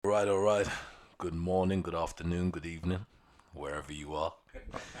right, all right. Good morning, good afternoon, good evening, wherever you are.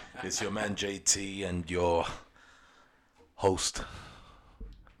 It's your man JT and your host,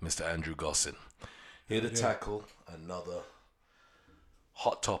 Mr. Andrew Gossin, here to tackle another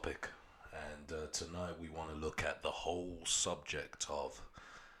hot topic. And tonight we want to look at the whole subject of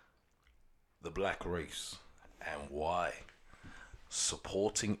the black race and why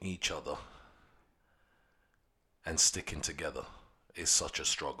supporting each other and sticking together is such a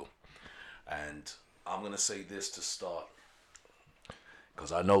struggle. And I'm going to say this to start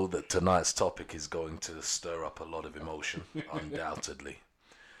because I know that tonight's topic is going to stir up a lot of emotion, undoubtedly.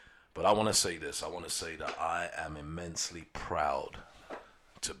 But I want to say this. I want to say that I am immensely proud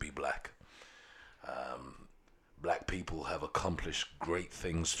to be black. Black people have accomplished great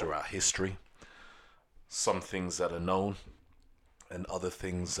things throughout history. Some things that are known and other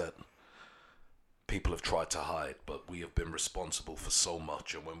things that people have tried to hide, but we have been responsible for so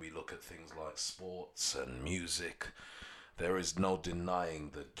much. And when we look at things like sports and music, there is no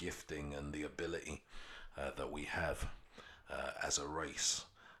denying the gifting and the ability that we have as a race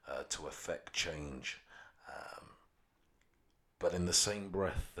to affect change. But in the same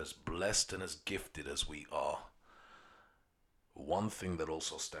breath, as blessed and as gifted as we are, one thing that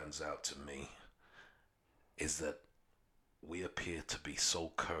also stands out to me is that we appear to be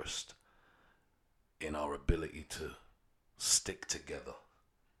so cursed in our ability to stick together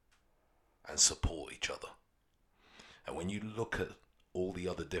and support each other. And when you look at all the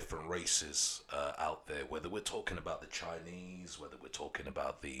other different races out there, whether we're talking about the Chinese, whether we're talking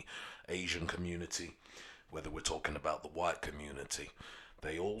about the Asian community, whether we're talking about the white community,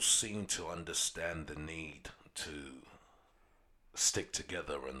 they all seem to understand the need to stick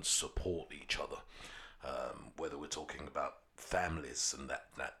together and support each other. Whether we're talking about families and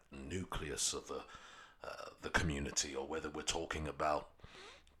that nucleus of the community, or whether we're talking about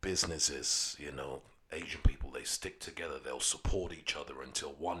businesses, Asian people, they stick together, they'll support each other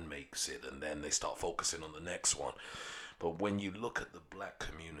until one makes it and then they start focusing on the next one. But when you look at the black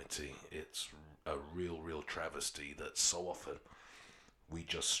community, it's a real travesty that so often we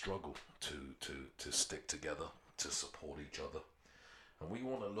just struggle to stick together, to support each other. And we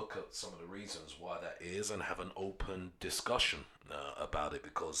want to look at some of the reasons why that is and have an open discussion about it,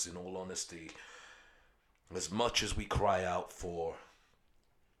 because in all honesty, as much as we cry out for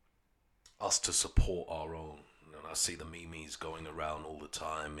us to support our own, and I see the memes going around all the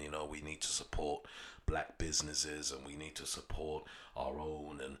time, we need to support black businesses and we need to support our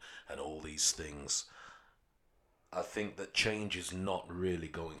own and all these things. I think that change is not really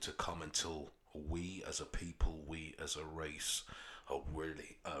going to come until we as a people, we as a race are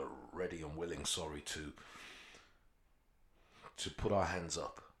really ready and willing, to put our hands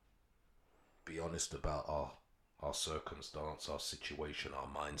up, be honest about our circumstance, our situation, our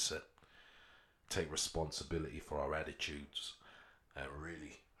mindset, take responsibility for our attitudes, and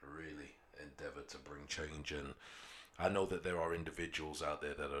really endeavor to bring change. And I know that there are individuals out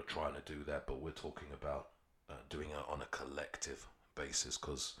there that are trying to do that, but we're talking about doing it on a collective basis,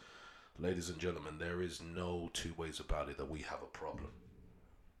 because ladies and gentlemen, there is no two ways about it that we have a problem.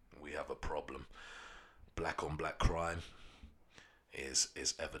 We have a problem. Black on black crime is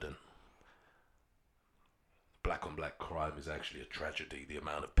evident. Black on black crime is actually a tragedy. The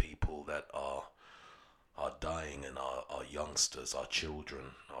amount of people that are dying, and our youngsters, our children,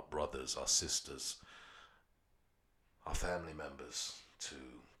 our brothers, our sisters, our family members, to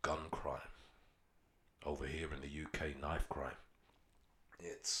gun crime. Over here in the UK, knife crime.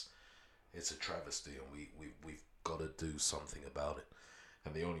 It's a travesty, and we've got to do something about it.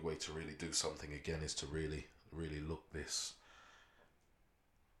 And the only way to really do something again is to really look this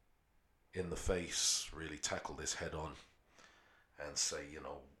in the face, really tackle this head on and say,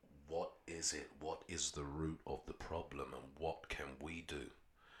 what is it? What is the root of the problem, and what can we do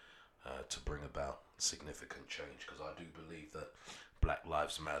to bring about significant change? Because I do believe that Black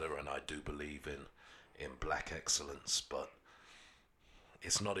Lives Matter, and I do believe in black excellence, but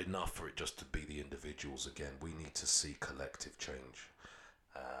it's not enough for it just to be the individuals again. We need to see collective change.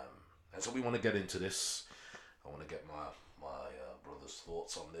 And so we want to get into this. I want to get my brother's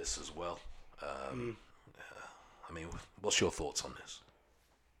thoughts on this as well. What's your thoughts on this?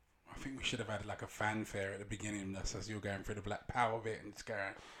 I think we should have had like a fanfare at the beginning, just as you're going through the Black Power bit, and just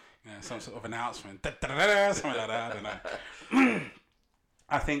going, some sort of announcement, something like that. I don't know.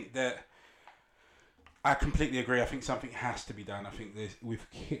 I think that I completely agree. I think something has to be done. I think we've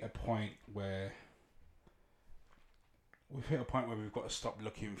hit a point where we've got to stop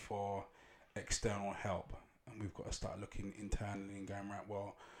looking for external help, and we've got to start looking internally and going, right,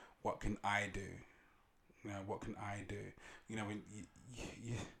 well, what can I do? What can I do? When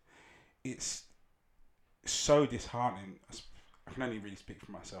it's so disheartening. I can only really speak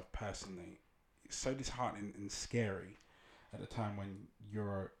for myself personally. It's so disheartening and scary at the time when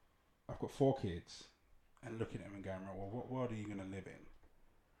I've got 4 kids, and looking at them and going, well, what world are you going to live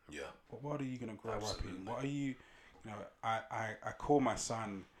in? Yeah. What world are you going to grow Absolutely. up in? What are you, I call my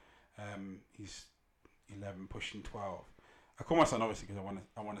son, he's 11, pushing 12. I call my son obviously because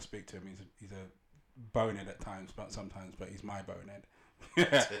I want to speak to him. He's a bonehead at times, but he's my bonehead.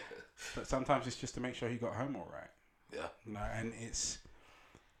 But sometimes it's just to make sure he got home all right. Yeah. And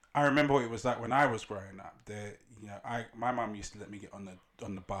I remember what it was like when I was growing up. My mum used to let me get on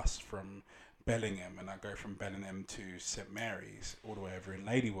the bus from Bellingham, and I go from Bellingham to St Mary's all the way over in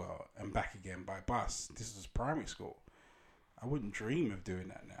Ladywell and back again by bus. This was primary school. I wouldn't dream of doing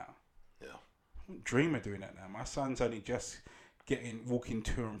that now. Yeah. I wouldn't dream of doing that now. My son's only just walking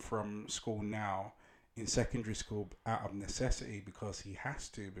to and from school now in secondary school out of necessity because he has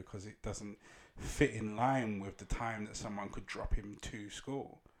to, because it doesn't fit in line with the time that someone could drop him to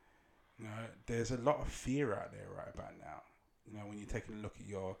school. There's a lot of fear out there right about now. When you're taking a look at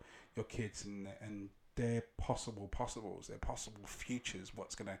your kids and their possibles, their possible futures,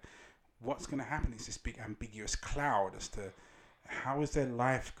 what's gonna happen is this big ambiguous cloud as to how is their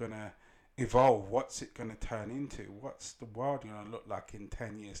life gonna evolve, what's it gonna turn into, what's the world gonna look like in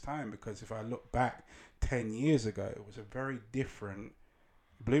 10 years time. Because if I look back 10 years ago, it was a very different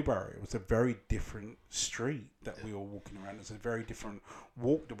Blueberry. It was a very different street that we were walking around. It was a very different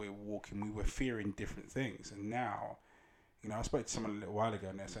walk that we were walking. We were fearing different things. And now, I spoke to someone a little while ago,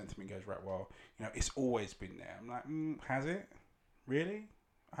 and they're saying to me, goes, right, well, it's always been there. I'm like, has it? Really?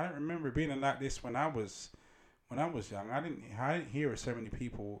 I don't remember it being like this when I was young. I didn't hear of so many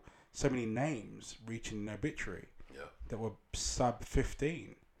people, so many names reaching an obituary that were sub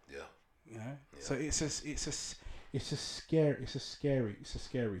 15. Yeah. So it's a scary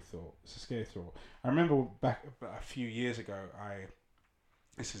thought. It's a scary thought. I remember back a few years ago,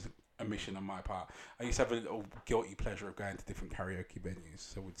 this is a mission on my part. I used to have a little guilty pleasure of going to different karaoke venues.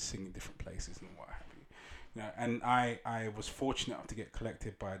 So we'd sing in different places and what have you. And I was fortunate enough to get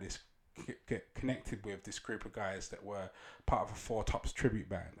connected with this group of guys that were part of a Four Tops tribute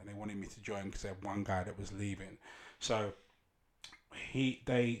band, and they wanted me to join because they had one guy that was leaving. So I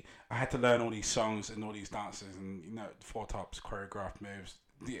had to learn all these songs and all these dances, and Four Tops choreographed moves.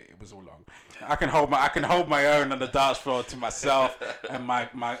 Yeah, it was all long. I can hold my own on the dance floor to myself and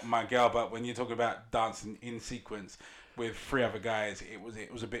my girl, but when you're talking about dancing in sequence with 3 other guys, it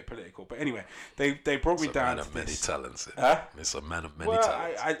was a bit political. But anyway, they brought me down. It's a man of many talents. It's a man of many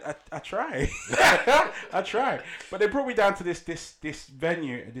talents. I try. I try. But they brought me down to this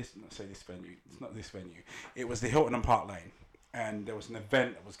venue. This venue. It's not this venue. It was the Hilton and Park Lane. And there was an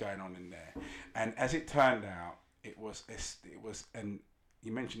event that was going on in there, and as it turned out, it was and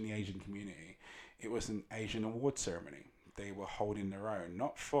you mentioned the Asian community. It was an Asian award ceremony. They were holding their own,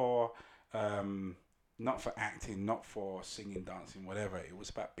 not for acting, not for singing, dancing, whatever. It was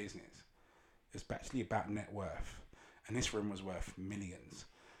about business. It was actually about net worth, and this room was worth millions,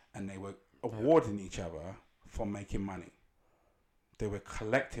 and they were awarding each other for making money. They were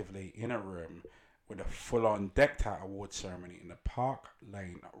collectively in a room with a full-on decked-out award ceremony in the Park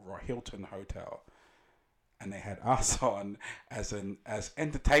Lane Hilton Hotel, and they had us on as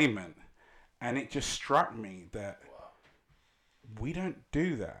entertainment, and it just struck me that we don't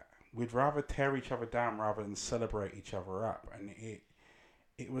do that. We'd rather tear each other down rather than celebrate each other up, and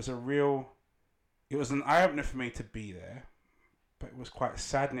it was an eye-opener for me to be there, but it was quite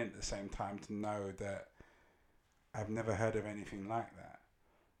saddening at the same time to know that I've never heard of anything like that.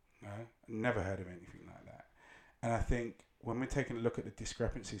 No, never heard of anything like that. And I think when we're taking a look at the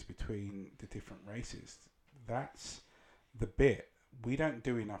discrepancies between the different races, that's the bit. We don't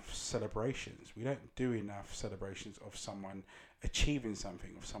do enough celebrations. We don't do enough celebrations of someone achieving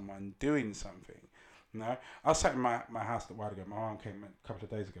something, of someone doing something. I was sat in my house a while ago. My mum came a couple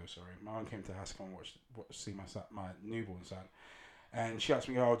of days ago. My mum came to the house to come and see my newborn son, and she asked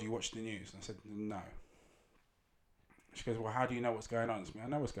me, "Oh, do you watch the news?" And I said, "No." She goes, well, how do you know what's going on? I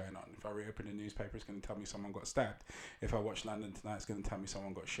know what's going on. If I reopen the newspaper, it's going to tell me someone got stabbed. If I watch London Tonight, it's going to tell me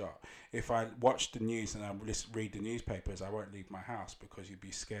someone got shot. If I watch the news and I read the newspapers, I won't leave my house because you'd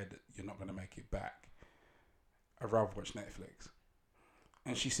be scared that you're not going to make it back. I'd rather watch Netflix.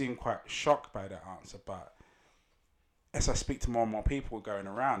 And she seemed quite shocked by that answer. But as I speak to more and more people going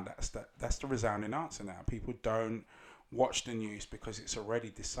around, that's the resounding answer now. People don't watch the news because it's already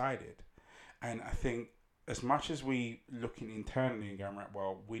decided. And I think as much as we looking internally and going, right,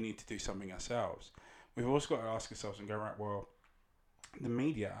 well, we need to do something ourselves, we've also got to ask ourselves and go, right, well, the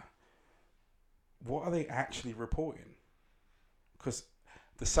media, what are they actually reporting? Because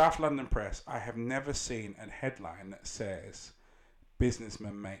the South London Press, I have never seen a headline that says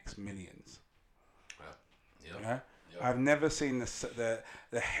businessman makes millions. Yeah. Yeah? I've never seen the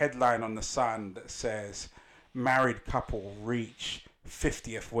headline on the Sun that says married couple reach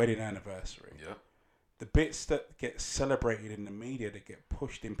 50th wedding anniversary. Yeah. The bits that get celebrated in the media, that get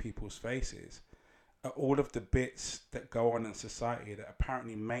pushed in people's faces, are all of the bits that go on in society that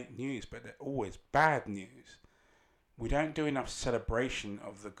apparently make news, but they're always bad news. We don't do enough celebration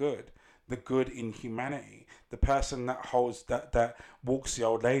of the good in humanity. The person that holds that walks the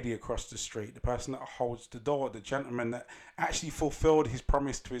old lady across the street, the person that holds the door, the gentleman that actually fulfilled his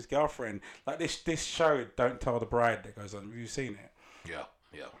promise to his girlfriend. Like this show, Don't Tell the Bride, that goes on. Have you seen it?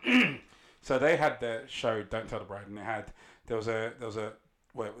 Yeah. So they had the show Don't Tell the Bride, and there was a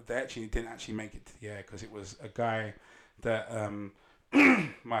well, they actually didn't actually make it to the air because it was a guy that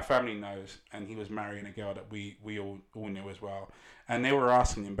my family knows, and he was marrying a girl that we all knew as well, and they were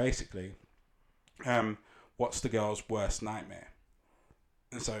asking him basically, what's the girl's worst nightmare?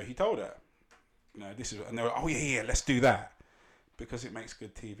 And so he told her, this is, and they were, oh yeah, let's do that because it makes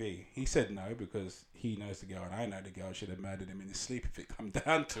good TV. He said no because he knows the girl, and I know the girl should have murdered him in his sleep if it come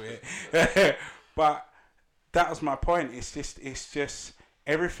down to it. But that was my point. It's just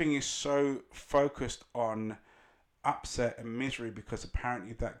everything is so focused on upset and misery because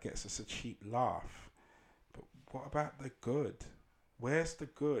apparently that gets us a cheap laugh. But what about the good? Where's the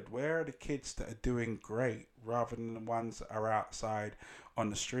good? Where are the kids that are doing great rather than the ones that are outside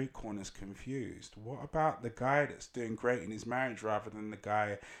on the street corners confused? What about the guy that's doing great in his marriage rather than the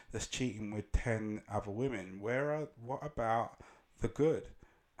guy that's cheating with 10 other women? What about the good?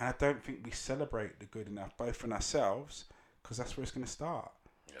 And I don't think we celebrate the good enough, both in ourselves, because that's where it's going to start.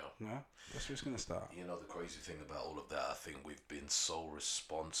 Yeah, that's where it's going to start. The crazy thing about all of that, I think we've been so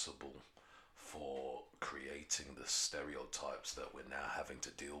responsible for creating the stereotypes that we're now having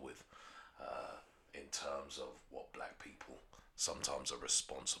to deal with in terms of what black people sometimes are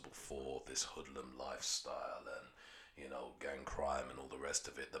responsible for, this hoodlum lifestyle and, gang crime and all the rest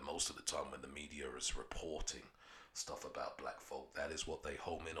of it, that most of the time when the media is reporting stuff about black folk, that is what they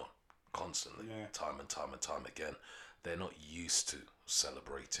home in on constantly, time and time and time again. They're not used to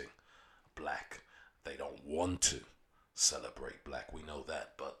celebrating black. They don't want to celebrate black. We know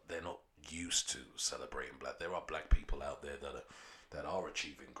that, but they're not used to celebrating black. There are black people out there that are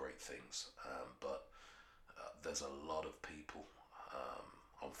achieving great things, but there's a lot of people,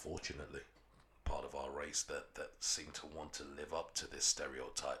 unfortunately, part of our race that seem to want to live up to this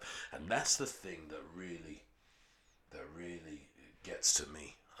stereotype, and that's the thing that really gets to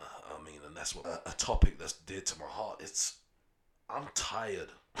me. And that's what a topic that's dear to my heart. I'm tired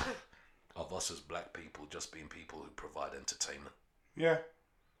of us as black people just being people who provide entertainment. Yeah.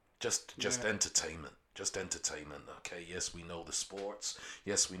 Just entertainment. Just entertainment. Okay, yes, we know the sports.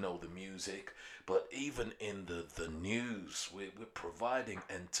 Yes, we know the music. But even in the news, we're providing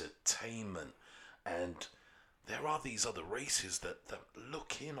entertainment. And there are these other races that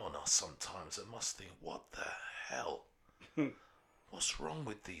look in on us sometimes and must think, what the hell? What's wrong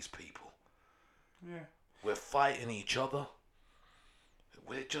with these people? Yeah. We're fighting each other.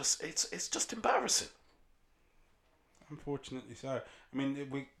 We're just, it's just embarrassing. Unfortunately so. I mean,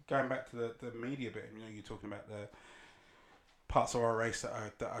 we going back to the media bit, you're talking about the parts of our race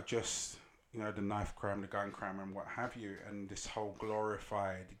that are just, the knife crime, the gun crime and what have you, and this whole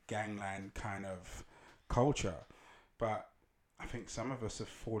glorified gangland kind of culture. But I think some of us have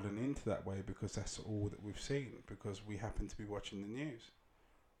fallen into that way because that's all that we've seen, because we happen to be watching the news.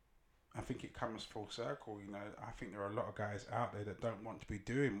 I think it comes full circle, I think there are a lot of guys out there that don't want to be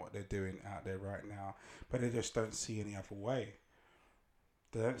doing what they're doing out there right now, but they just don't see any other way.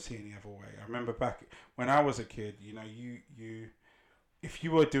 They don't see any other way. I remember back when I was a kid, you if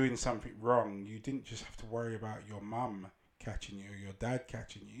you were doing something wrong, you didn't just have to worry about your mum catching you or your dad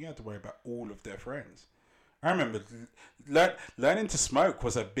catching you. You had to worry about all of their friends. I remember learning to smoke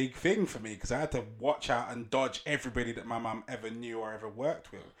was a big thing for me because I had to watch out and dodge everybody that my mum ever knew or ever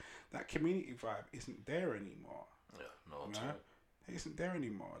worked with. That community vibe isn't there anymore. Yeah, not at all. It isn't there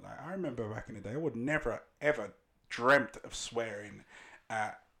anymore. Like, I remember back in the day, I would never ever dreamt of swearing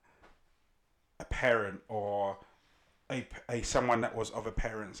at a parent or a someone that was of a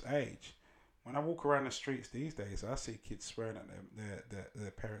parent's age. When I walk around the streets these days, I see kids swearing at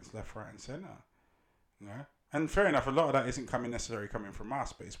their parents left, right, and centre. And fair enough, a lot of that isn't necessarily coming from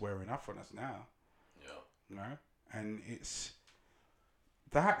us, but it's wearing off on us now. Yeah. And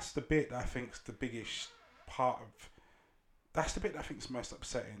that's the bit that I think's the biggest part of. That's the bit that I think's most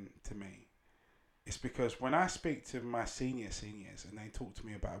upsetting to me. It's because when I speak to my seniors and they talk to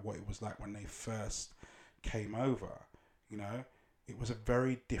me about what it was like when they first came over, it was a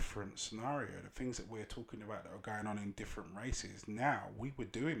very different scenario. The things that we're talking about that are going on in different races now, we were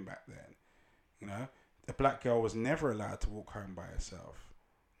doing back then. You know, a black girl was never allowed to walk home by herself.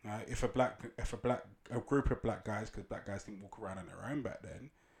 If a group of black guys, because black guys didn't walk around on their own back then,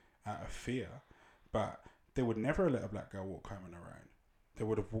 out of fear, but they would never let a black girl walk home on her own. They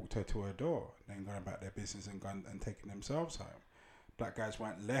would have walked her to her door, then gone about their business and gone and taken themselves home. Black guys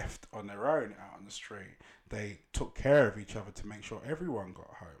weren't left on their own out on the street. They took care of each other to make sure everyone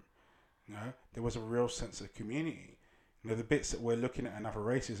got home. You know, there was a real sense of community. You know, the bits that we're looking at in other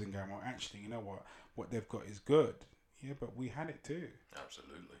races and going, well, actually, you know what they've got is good. Yeah, but we had it too.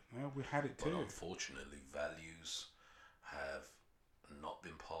 Absolutely. Yeah, we had it too. But unfortunately, values have not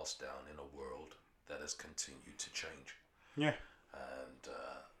been passed down in a world that has continued to change. Yeah. And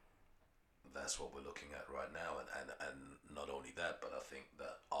that's what we're looking at right now. And not only that, but I think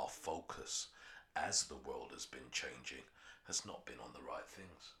that our focus as the world has been changing has not been on the right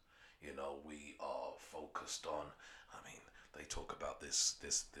things. You know, we are focused on, I mean, they talk about this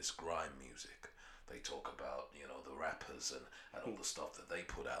grime music. They talk about, you know, the rappers and all the stuff that they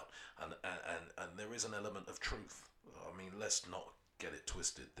put out. And there is an element of truth. I mean, let's not get it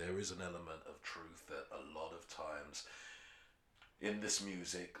twisted. There is an element of truth that a lot of times in this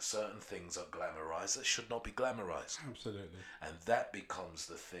music, certain things are glamorized that should not be glamorized. Absolutely. And that becomes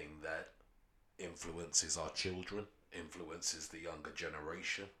the thing that influences our children, influences the younger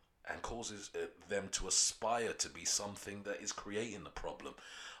generation, and causes them to aspire to be something that is creating the problem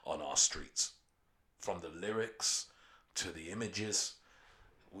on our streets. From the lyrics to the images,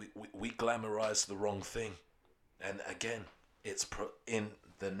 we glamorize the wrong thing. And again, it's in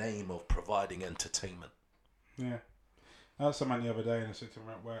the name of providing entertainment. Yeah. I had someone the other day and I said to him,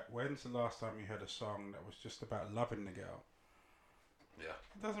 when's the last time you heard a song that was just about loving the girl? Yeah.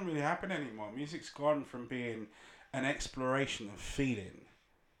 It doesn't really happen anymore. Music's gone from being an exploration of feeling,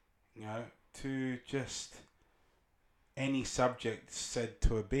 you know, to just any subject said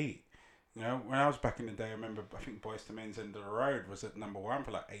to a beat. You know, when I was back in the day, I remember, I think Boyz II Men's End of the Road was at number one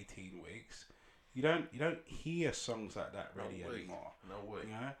for like 18 weeks. You don't hear songs like that really anymore. No way.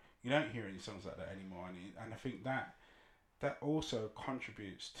 You know, you don't hear any songs like that anymore, and I think that also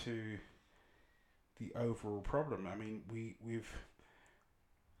contributes to the overall problem. I mean, we've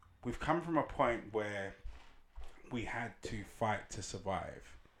come from a point where we had to fight to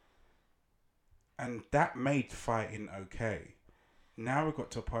survive, and that made fighting okay. Now we've got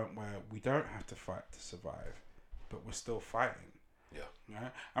to a point where we don't have to fight to survive, but we're still fighting. Yeah. You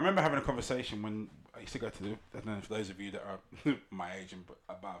know? I remember having a conversation when I used to go to I don't know if those of you that are my age and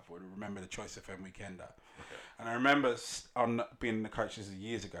above would remember the Choice FM Weekender. Okay. And I remember on being the coaches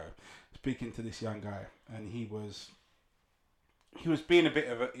years ago, speaking to this young guy, and he was being a bit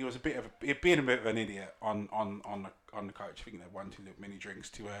of an idiot on the coach. I think they one too many drinks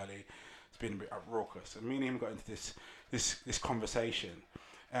too early. It's been a bit raucous, and me and him got into this conversation,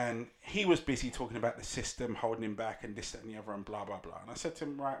 and he was busy talking about the system holding him back and this, that, and the other, and blah blah blah. And I said to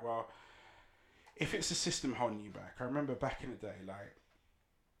him, right, well, if it's the system holding you back, I remember back in the day, like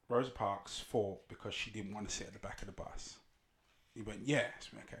Rosa Parks fought because she didn't want to sit at the back of the bus. He went, yeah,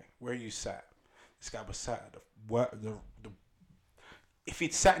 okay. Where are you sat? This guy was sat at the if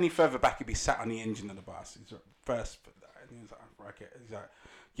he'd sat any further back, he'd be sat on the engine of the bus. He's like, first, and he was like, okay. He's like,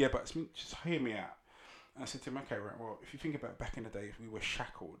 yeah, but just hear me out. And I said to him, okay, right, well, if you think about back in the day, if we were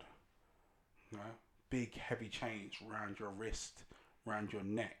shackled, you know, big heavy chains around your wrist, around your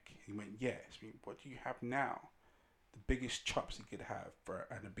neck. He went, yes. I mean, what do you have now? The biggest chops he could have,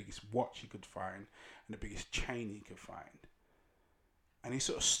 and the biggest watch he could find, and the biggest chain he could find. And he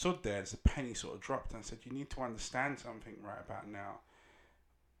sort of stood there as the penny sort of dropped, and I said, you need to understand something right about now.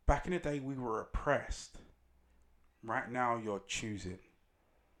 Back in the day, we were oppressed. Right now, you're choosing.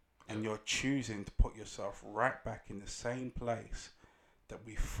 And you're choosing to put yourself right back in the same place that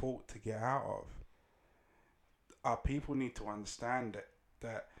we fought to get out of. Our people need to understand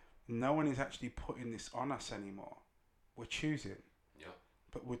that no one is actually putting this on us anymore. We're choosing. Yeah.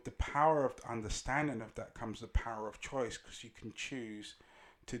 But with the power of understanding of that comes the power of choice, because you can choose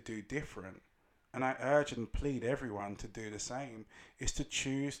to do different. And I urge and plead everyone to do the same, is to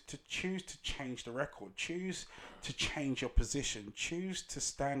choose to change the record, choose to change your position, choose to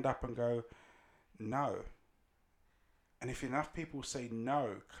stand up and go, no. And if enough people say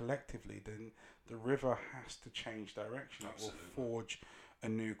no collectively, then the river has to change direction. Absolutely. It will forge a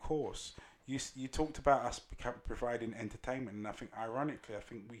new course. You talked about us providing entertainment, and I think ironically,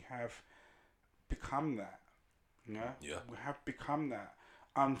 we have become that. You know? Yeah. We have become that.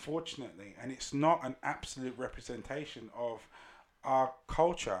 Unfortunately, and it's not an absolute representation of our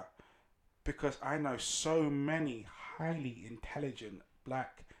culture, because I know so many highly intelligent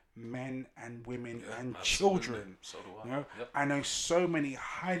black men and women and Absolutely. children. So do I. You know, Yep. I know so many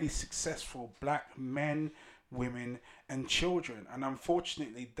highly successful black men, women, and children, and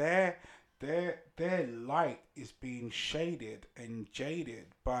unfortunately, their light is being shaded and jaded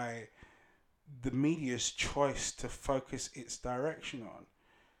by the media's choice to focus its direction on.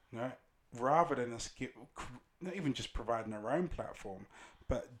 You know, rather than us not even just providing our own platform,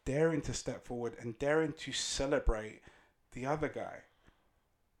 but daring to step forward and daring to celebrate the other guy,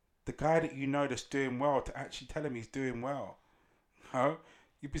 the guy that you know that's doing well, to actually tell him he's doing well. You know?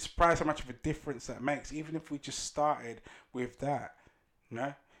 You'd be surprised how much of a difference that makes, even if we just started with that. You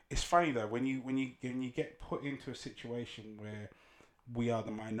know? It's funny though, when you get put into a situation where we are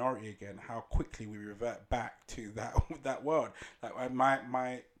the minority again, how quickly we revert back to that world. Like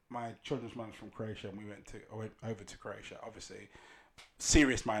my children's mum's from Croatia, and I went over to Croatia. Obviously,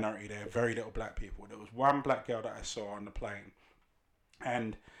 serious minority there, very little black people. There was one black girl that I saw on the plane,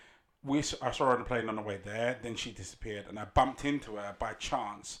 and I saw her on the plane on the way there. Then she disappeared, and I bumped into her by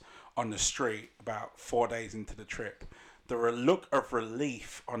chance on the street about 4 days into the trip. The look of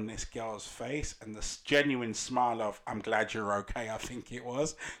relief on this girl's face and the genuine smile of "I'm glad you're okay," I think it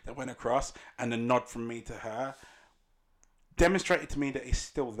was, that went across, and the nod from me to her demonstrated to me that it's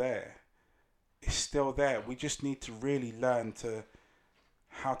still there. It's still there. We just need to really learn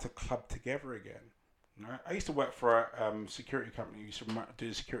how to club together again. You know? I used to work for a security company. I used to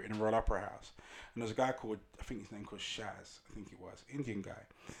do security in a Royal Opera House, and there's a guy called, I think his name was Shaz, I think it was, Indian guy,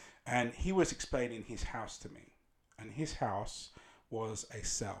 and he was explaining his house to me. And his house was a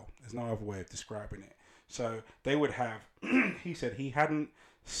cell. There's no other way of describing it. So they would have, he said he hadn't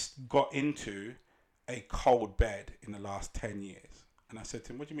got into a cold bed in the last 10 years. And I said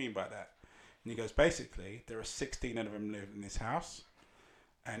to him, "What do you mean by that?" And he goes, "Basically, there are 16 of them live in this house,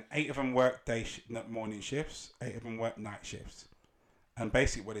 and 8 of them work morning shifts, 8 of them work night shifts. And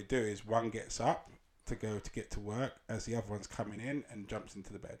basically what they do is one gets up to get to work as the other one's coming in and jumps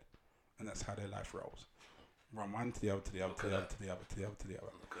into the bed. And that's how their life rolls. From one to the other, to the other, to the other, to the other, to the other, to the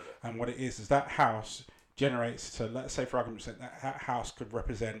other. And what it is that house generates, so let's say for argument's sake, that house could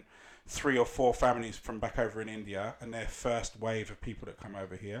represent 3 or 4 families from back over in India and their first wave of people that come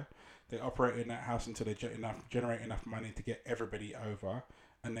over here. They operate in that house until they generate enough money to get everybody over,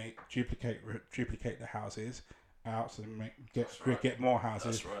 and they duplicate the houses out, so they get more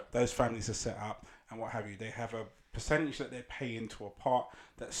houses. Right. Those families are set up and what have you. They have a percentage that they pay into a pot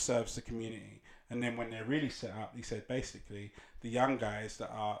that serves the community. And then when they're really set up, he said basically the young guys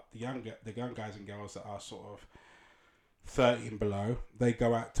and girls that are sort of 30 and below, they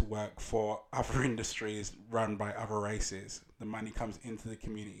go out to work for other industries run by other races. The money comes into the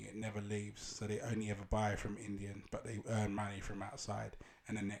community, it never leaves. So they only ever buy from Indian, but they earn money from outside,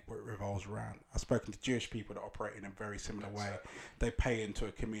 and the network revolves around. I've spoken to Jewish people that operate in a very similar way. They pay into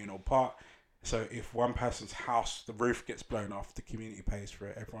a communal pot. So if one person's house, the roof gets blown off, the community pays for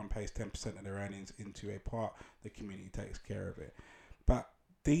it. Everyone pays 10% of their earnings into a pot. The community takes care of it. But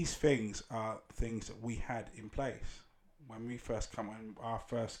these things are things that we had in place when our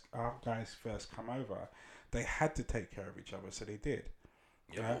guys first come over. They had to take care of each other, so they did.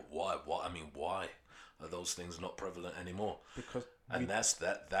 Yeah, but why? Why are those things not prevalent anymore? Because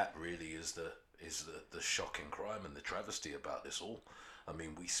that really is the shocking crime and the travesty about this all. I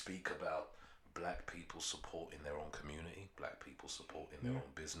mean, we speak about black people supporting their own community, black people supporting their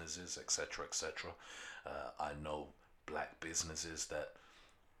own businesses, etc., etc. I know black businesses that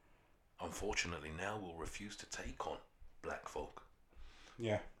unfortunately now will refuse to take on black folk.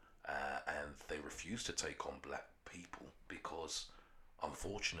 Yeah. And they refuse to take on black people because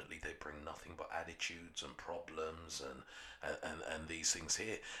unfortunately they bring nothing but attitudes and problems and these things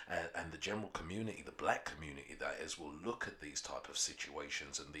here, and the general community, the black community that is, will look at these type of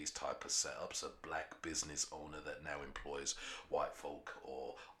situations and these type of setups. A black business owner that now employs white folk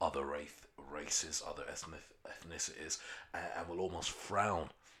or other races, other ethnicities, and will almost frown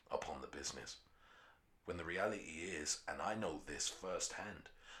upon the business, when the reality is, and I know this firsthand,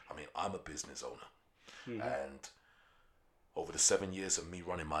 I mean, I'm a business owner, and over the 7 years of me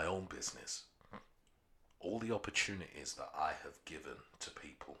running my own business, all the opportunities that I have given to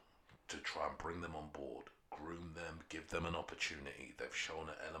people to try and bring them on board, groom them, give them an opportunity, they've shown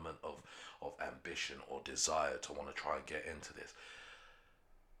an element of ambition or desire to want to try and get into this.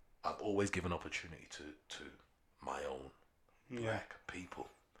 I've always given opportunity to my own black people.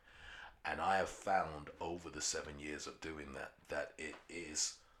 And I have found over the 7 years of doing that it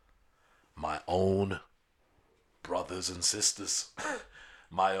is my own brothers and sisters,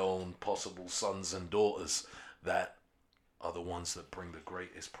 my own possible sons and daughters, that are the ones that bring the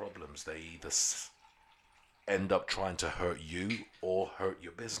greatest problems. They either end up trying to hurt you or hurt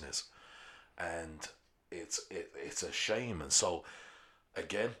your business. And it's a shame. And so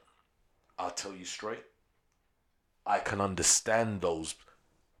again, I'll tell you straight, I can understand those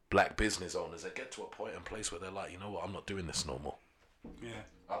black business owners that get to a point and place where they're like, you know what, I'm not doing this no more. Yeah.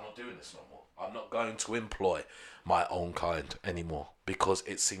 I'm not doing this no more. I'm not going to employ my own kind anymore because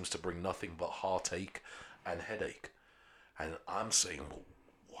it seems to bring nothing but heartache and headache. And I'm saying, well,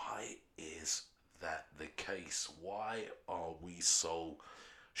 why is that the case? Why are we so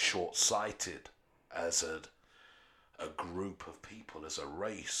short-sighted as a group of people, as a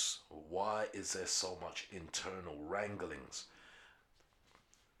race? Why is there so much internal wranglings?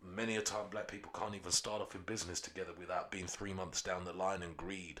 Many a time black people can't even start off in business together without being 3 months down the line and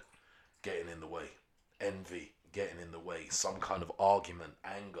greed getting in the way, envy getting in the way, some kind of argument,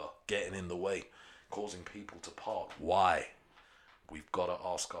 anger getting in the way, causing people to part. Why? We've got to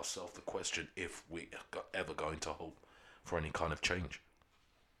ask ourselves the question if we are ever going to hope for any kind of change.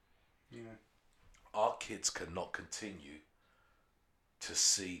 Yeah. Our kids cannot continue to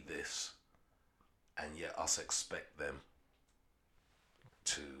see this and yet us expect them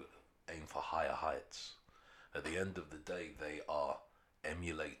to aim for higher heights. At the end of the day, they are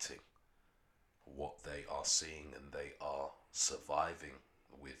emulating what they are seeing, and they are surviving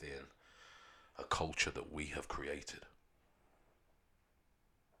within a culture that we have created.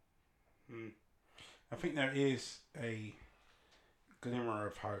 I think there is a glimmer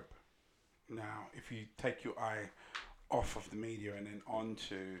of hope now if you take your eye off of the media and then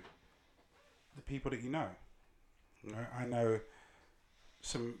onto the people that you know. You know, I know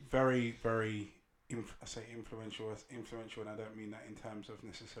some very, very, I say influential, and I don't mean that in terms of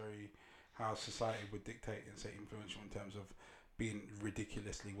necessarily how society would dictate, and say influential in terms of being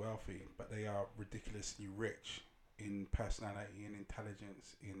ridiculously wealthy, but they are ridiculously rich in personality, in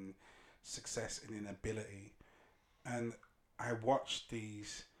intelligence, in success, and in ability. And I watch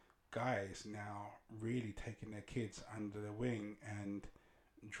these guys now really taking their kids under their wing and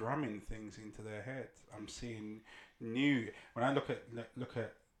drumming things into their heads. I'm seeing new, when I look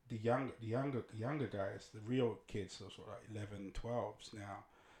at the younger guys, the real kids, so sort of like 11, 12s now,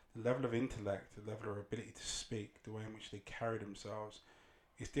 the level of intellect, the level of ability to speak, the way in which they carry themselves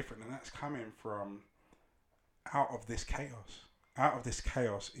is different, and that's coming from out of this chaos. Out of this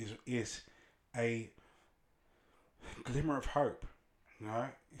chaos is a glimmer of hope. You know,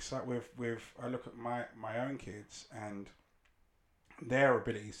 it's like with I look at my own kids and their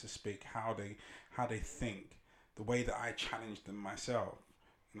abilities to speak, how they think, the way that I challenge them myself.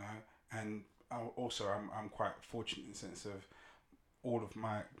 You know, and I'm quite fortunate in the sense of all of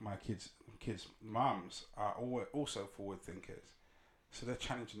my kids' mums are also forward thinkers, so they're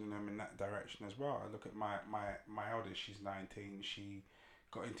challenging them in that direction as well. I look at my eldest, she's 19, she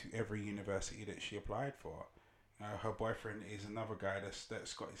got into every university that she applied for. Her boyfriend is another guy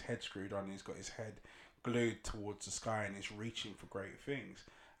that's got his head screwed on, he's got his head glued towards the sky and is reaching for great things.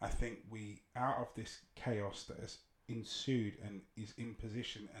 I think we, out of this chaos that has ensued and is in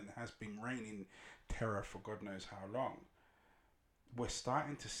position and has been raining terror for God knows how long, we're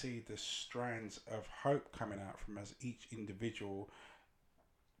starting to see the strands of hope coming out from as each individual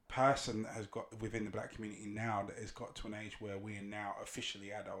person that has got within the black community now, that has got to an age where we are now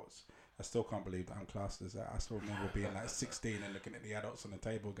officially adults. I still can't believe that I'm classed as that. I still remember being like 16 and looking at the adults on the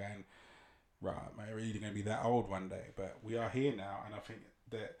table going, right, am I really going to be that old one day? But we are here now, and I think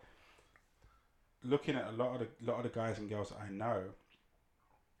that looking at a lot of the guys and girls that I know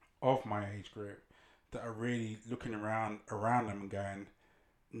of my age group that are really looking around them and going,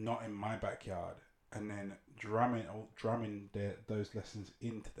 not in my backyard, and then drumming those lessons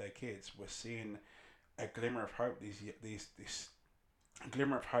into their kids. We're seeing a glimmer of hope. This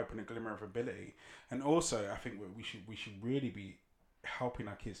glimmer of hope and a glimmer of ability, and also I think what we should really be helping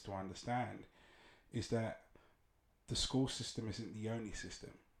our kids to understand is that the school system isn't the only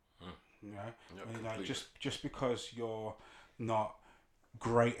system. You know, just because you're not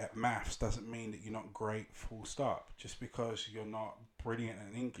great at maths doesn't mean that you're not great, full stop. Just because you're not brilliant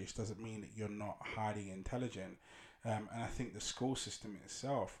in English doesn't mean that you're not highly intelligent. And I think the school system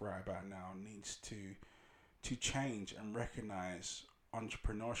itself right about now needs to change and recognize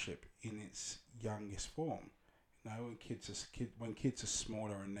entrepreneurship in its youngest form. You know, when kids are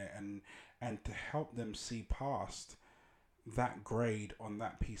smaller and to help them see past that grade on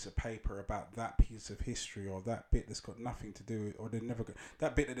that piece of paper about that piece of history, or that bit that's got nothing to do, or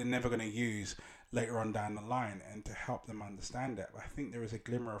that bit that they're never going to use later on down the line, and to help them understand that. I think there is a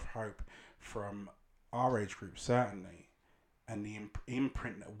glimmer of hope from our age group, certainly, and the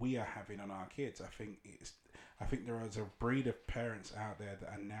imprint that we are having on our kids. I think there is a breed of parents out there that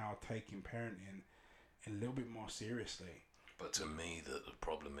are now taking parenting a little bit more seriously. But to me, the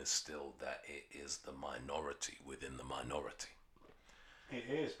problem is still that it is the minority within the minority. It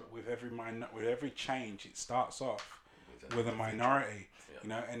is, but with every change, it starts off Within with a the minority,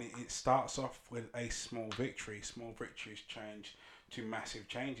 Yeah. and it starts off with a small victory. Small victories change to massive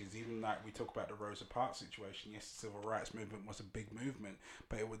changes. Even like we talk about the Rosa Parks situation, yes, the civil rights movement was a big movement,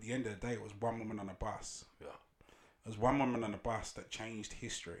 but at the end of the day, it was one woman on a bus. Yeah. It was one woman on a bus that changed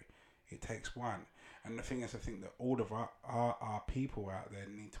history. It takes one. And the thing is, I think that all of our people out there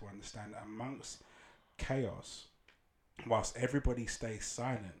need to understand that amongst chaos, whilst everybody stays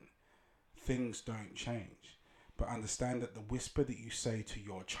silent, things don't change. But understand that the whisper that you say to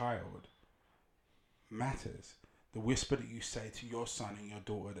your child matters. The whisper that you say to your son and your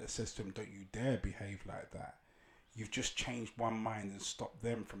daughter that says to them, don't you dare behave like that. You've just changed one mind and stopped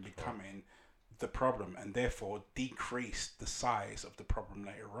them from becoming the problem, and therefore decrease the size of the problem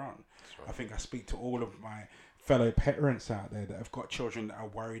later on. Right. I think I speak to all of my fellow parents out there that have got children that are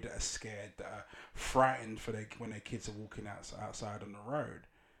worried, that are scared, that are frightened for when their kids are walking outside on the road.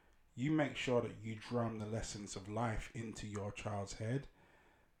 You make sure that you drum the lessons of life into your child's head.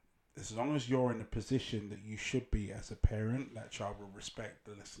 As long as you're in a position that you should be as a parent, that child will respect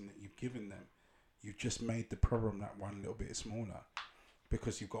the lesson that you've given them. You've just made the problem that one little bit smaller,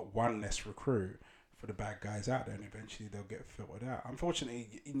 because you've got one less recruit for the bad guys out there, and eventually they'll get filtered out.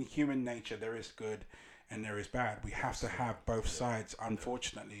 Unfortunately, in human nature, there is good and there is bad. We have to have both sides,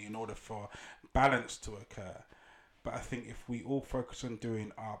 unfortunately, in order for balance to occur. But I think if we all focus on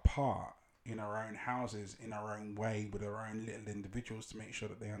doing our part in our own houses, in our own way, with our own little individuals, to make sure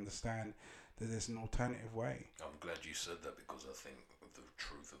that they understand that there's an alternative way. I'm glad you said that, because I think the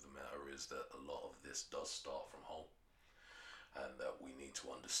truth of the matter is that a lot of this does start from home, and that we need to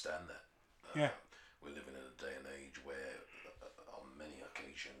understand that. We're living in a day and age where on many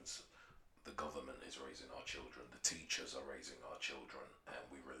occasions the government is raising our children, the teachers are raising our children, and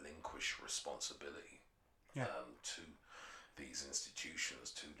we relinquish responsibility to these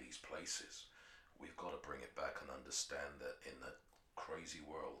institutions, to these places. We've got to bring it back and understand that in the crazy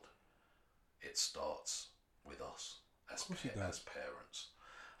world, it starts with us as parents,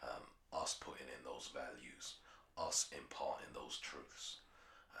 us putting in those values, us imparting those truths,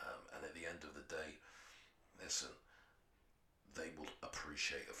 and at the end of the day, listen, they will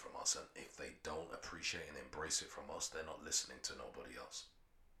appreciate it from us, and if they don't appreciate and embrace it from us, they're not listening to nobody else.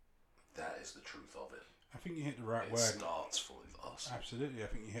 That is the truth of it. I think you hit the right it word. It starts with us. Absolutely, I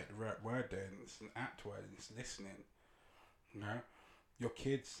think you hit the right word there, and it's an apt word, and it's listening. You know, your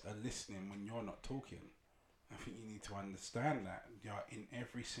kids are listening when you're not talking. I think you need to understand that. In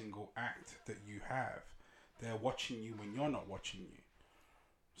every single act that you have, they're watching you when you're not watching you.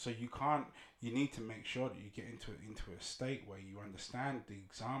 So you need to make sure that you get into a state where you understand the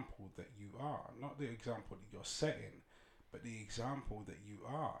example that you are, not the example that you're setting, but the example that you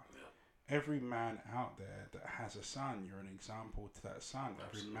are. Yeah. Every man out there that has a son, you're an example to that son.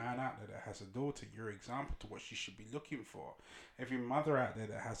 Absolutely. Every man out there that has a daughter, you're an example to what she should be looking for. Every mother out there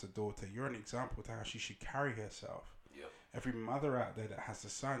that has a daughter, you're an example to how she should carry herself. Yep. Every mother out there that has a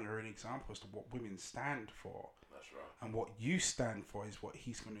son, you're an example as to what women stand for. That's right. And what you stand for is what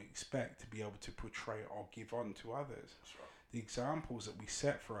he's going to expect to be able to portray or give on to others. That's right. The examples that we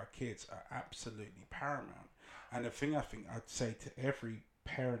set for our kids are absolutely paramount. And the thing I think I'd say to every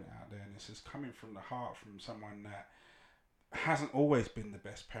parent out there, and this is coming from the heart from someone that hasn't always been the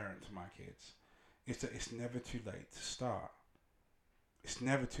best parent to my kids, is that it's never too late to start. It's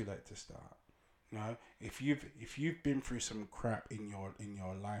never too late to start. You know, if you've been through some crap in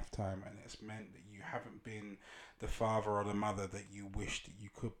your lifetime, and it's meant that you haven't been the father or the mother that you wish that you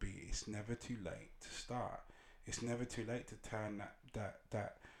could be, it's never too late to start. It's never too late to turn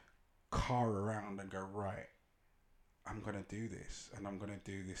that car around and go, right, I'm going to do this, and I'm going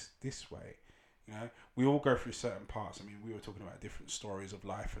to do this way. You know, we all go through certain parts. I mean, we were talking about different stories of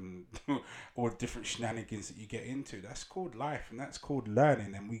life and all different shenanigans that you get into. That's called life, and that's called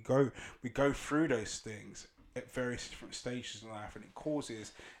learning. And we go through those things at various different stages in life, and it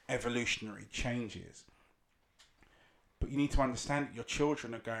causes evolutionary changes. But you need to understand that your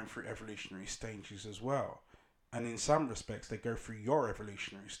children are going through evolutionary stages as well. And in some respects, they go through your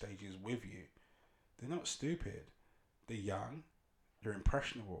evolutionary stages with you. They're not stupid. They're young, they're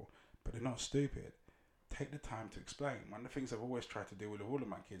impressionable, but they're not stupid. Take the time to explain. One of the things I've always tried to do with all of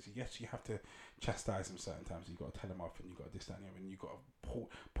my kids, yes, you have to chastise them certain times. You've got to tell them off, and you've got to this, that, and the other, and you've got to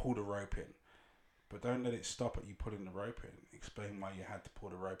pull the rope in. But don't let it stop at you pulling the rope in. Explain why you had to pull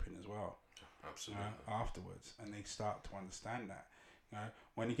the rope in as well. Absolutely. Afterwards, and they start to understand that. You know,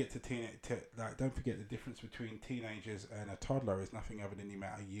 when you get to don't forget the difference between teenagers and a toddler is nothing other than the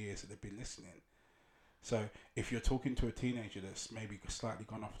amount of years that they've been listening. So if you're talking to a teenager that's maybe slightly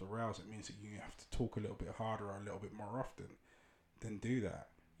gone off the rails, it means that you have to talk a little bit harder or a little bit more often. Then do that.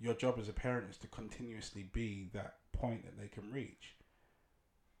 Your job as a parent is to continuously be that point that they can reach.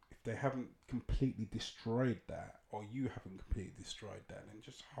 If they haven't completely destroyed that, or you haven't completely destroyed that, then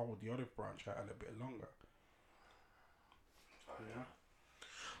just hold the olive branch out a little bit longer. Yeah.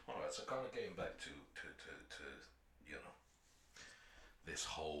 All right. So kind of getting back to this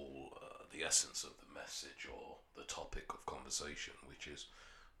whole the essence of the message or the topic of conversation, which is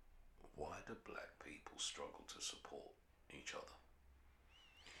why do black people struggle to support each other?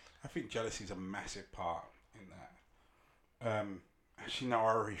 I think jealousy is a massive part in that. Actually, no,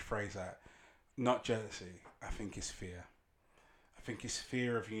 I'll rephrase that. Not jealousy. I think it's fear. I think it's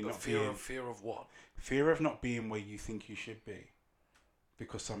fear of you not being... Fear of what? Fear of not being where you think you should be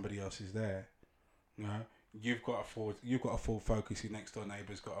because somebody else is there. You know, you've got a full focus. Your next door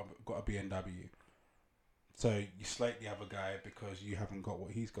neighbour's got a BMW. So you slate the other guy because you haven't got what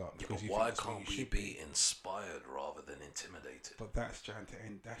he's got. Because why can't we be inspired rather than intimidated? But that's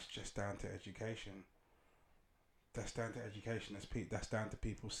just down to education. That's down to education. That's down to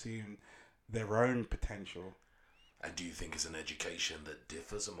people seeing their own potential. And do you think it's an education that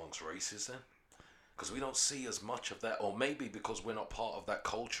differs amongst races then? Because we don't see as much of that, or maybe because we're not part of that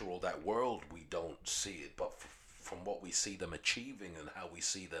culture or that world, we don't see it. But from what we see them achieving and how we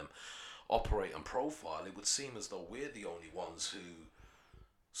see them operate and profile, it would seem as though we're the only ones who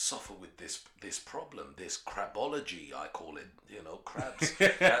suffer with this problem, this crabology, I call it. You know, crabs.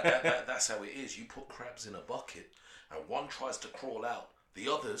 That's how it is. You put crabs in a bucket, and one tries to crawl out. The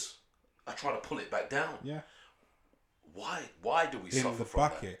others are trying to pull it back down. Yeah. Why do we suffer from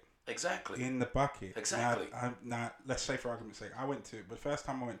that? In the bucket. Exactly. In the bucket. Exactly. Now, let's say for argument's sake, the first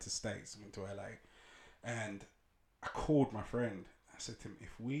time I went to States, I went to LA, and I called my friend. I said to him,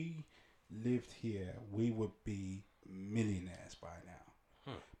 if we lived here, we would be millionaires by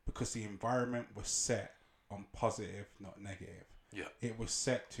now. Because the environment was set on positive, not negative. Yeah. It was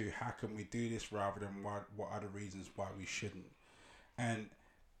set to how can we do this rather than what are the reasons why we shouldn't. And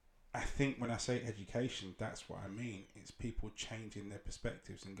I think when I say education, that's what I mean. It's people changing their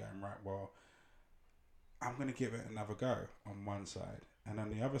perspectives and going, right, well, I'm going to give it another go on one side. And on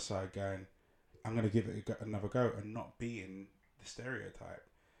the other side going, I'm going to give it another go and not being the stereotype.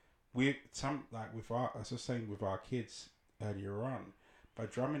 As I was saying with our kids earlier on, by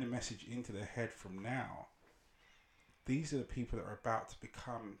drumming a message into their head from now, these are the people that are about to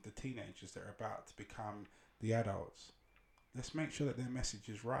become the teenagers, that are about to become the adults. Let's make sure that their message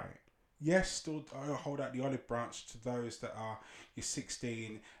is right. Yes, still hold out the olive branch to those that are you're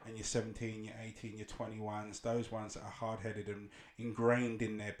 16 and you're 17, you're 18, you're 21s, those ones that are hard-headed and ingrained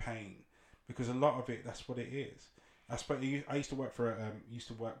in their pain. Because a lot of it, that's what it is. I used to work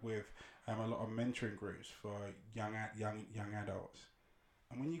with a lot of mentoring groups for young adults.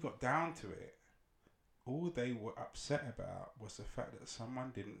 And when you got down to it, all they were upset about was the fact that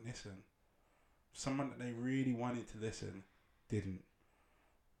someone didn't listen. Someone that they really wanted to listen didn't.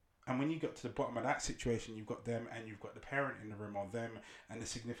 And when you got to the bottom of that situation, you've got them and you've got the parent in the room, or them and the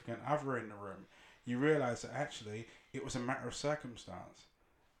significant other in the room. You realise that actually it was a matter of circumstance.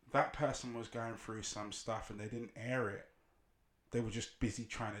 That person was going through some stuff and they didn't air it. They were just busy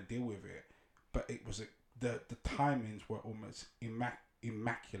trying to deal with it. But it was the timings were almost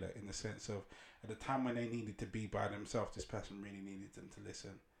immaculate in the sense of at the time when they needed to be by themselves, this person really needed them to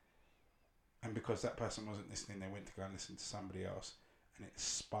listen. And because that person wasn't listening, they went to go and listen to somebody else. And it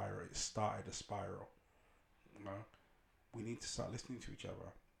started a spiral. You know, we need to start listening to each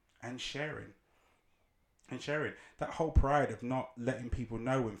other and sharing. That whole pride of not letting people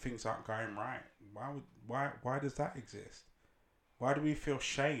know when things aren't going right. Why does that exist? Why do we feel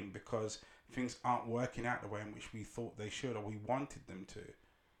shame because things aren't working out the way in which we thought they should or we wanted them to?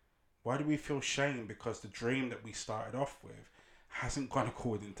 Why do we feel shame because the dream that we started off with hasn't gone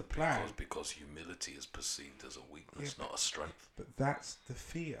according to plan? Because humility is perceived as a weakness, not a strength. But that's the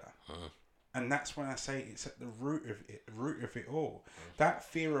fear. And that's when I say it's at the root of it all. That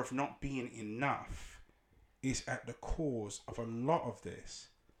fear of not being enough is at the cause of a lot of this.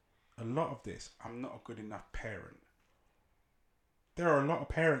 I'm not a good enough parent. There are a lot of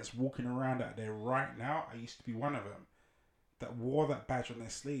parents walking around out there right now. I used to be one of them that wore that badge on their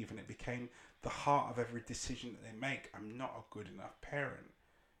sleeve, and it became the heart of every decision that they make. I'm not a good enough parent.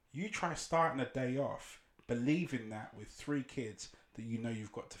 You try starting a day off believing that with 3 kids that you know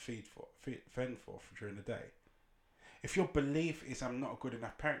you've got to fend for during the day. If your belief is I'm not a good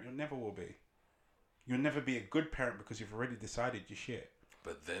enough parent, you never will be. You'll never be a good parent because you've already decided you're shit.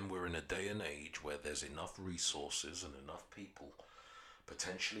 But then we're in a day and age where there's enough resources and enough people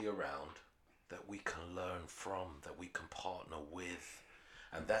potentially around that we can learn from, that we can partner with.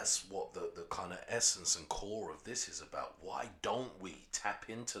 And that's what the kind of essence and core of this is about. Why don't we tap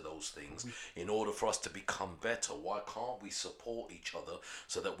into those things in order for us to become better? Why can't we support each other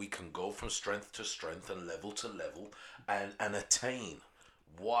so that we can go from strength to strength and level to level and attain?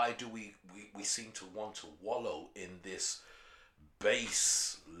 Why do we seem to want to wallow in this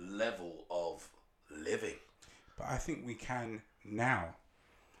base level of living? But I think we can now.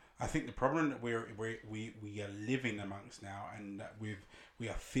 I think the problem that we are living amongst now, and that we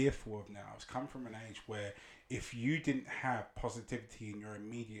are fearful of now, has come from an age where if you didn't have positivity in your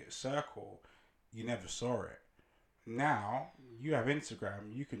immediate circle, you never saw it. Now you have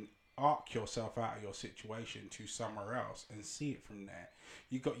Instagram, you can arc yourself out of your situation to somewhere else and see it from there.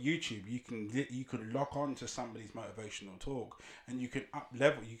 You got YouTube, you can lock on to somebody's motivational talk, and you can up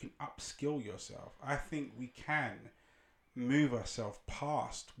level, you can upskill yourself. I think we can move ourselves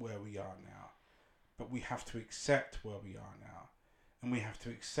past where we are now, but we have to accept where we are now, and we have to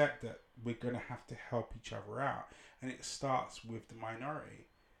accept that we're going to have to help each other out, and it starts with the minority.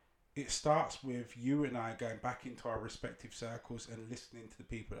 It starts with you and I going back into our respective circles and listening to the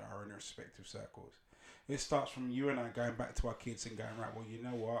people that are in our respective circles. It starts from you and I going back to our kids and going, right, well, you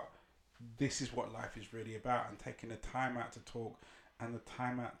know what, this is what life is really about, and taking the time out to talk and the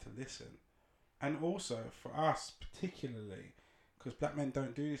time out to listen. And also for us particularly, because black men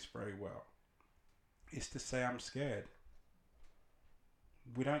don't do this very well, is to say I'm scared.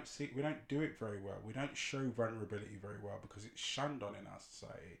 We don't do it very well. We don't show vulnerability very well because it's shunned on in our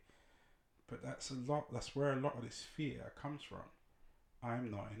society. But that's where a lot of this fear comes from. I'm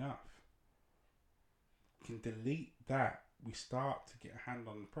not enough. You can delete that, we start to get a hand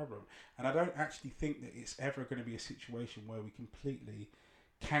on the problem. And I don't actually think that it's ever going to be a situation where we can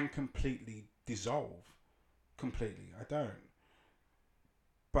completely dissolve completely. I don't.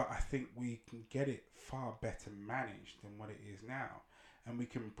 But I think we can get it far better managed than what it is now. And we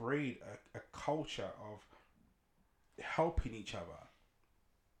can breed a culture of helping each other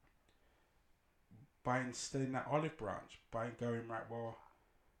by instilling that olive branch, by going, right, well,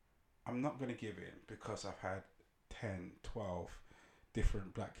 I'm not going to give in because I've had 10, 12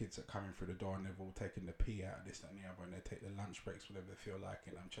 different black kids that come in through the door and they've all taken the pee out, this, that and the other, and they take their lunch breaks whenever they feel like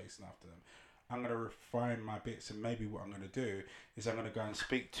it, and I'm chasing after them. I'm going to refine my bits, and maybe what I'm going to do is I'm going to go and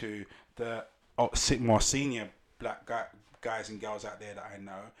speak to the more senior black guys and girls out there that I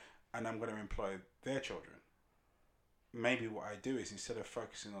know, and I'm going to employ their children. Maybe what I do is, instead of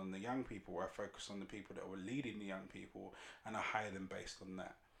focusing on the young people, I focus on the people that were leading the young people, and I hire them based on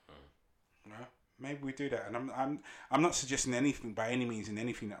that. You know? Maybe we do that, and I'm not suggesting anything by any means in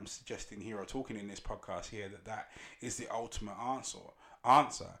anything that I'm suggesting here or talking in this podcast here that is the ultimate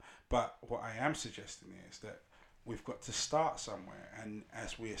answer. But what I am suggesting is that we've got to start somewhere, and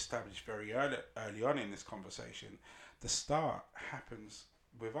as we established very early on in this conversation, the start happens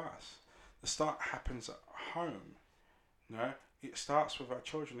with us. The start happens at home. No, it starts with our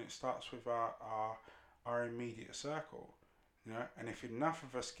children. It starts with our immediate circle. You know, and if enough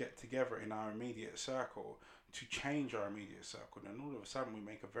of us get together in our immediate circle to change our immediate circle, then all of a sudden we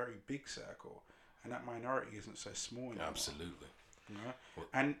make a very big circle, and that minority isn't so small anymore. Absolutely. You know?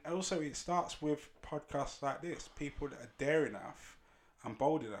 And also it starts with podcasts like this, people that are dare enough and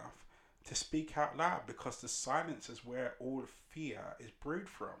bold enough to speak out loud, because the silence is where all fear is brewed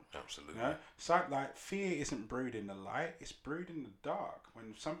from. Absolutely. You know? So, like, fear isn't brewed in the light, it's brewed in the dark.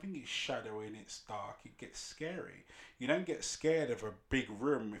 When something is shadowy and it's dark, it gets scary. You don't get scared of a big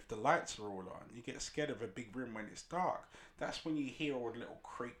room if the lights are all on. You get scared of a big room when it's dark. That's when you hear all the little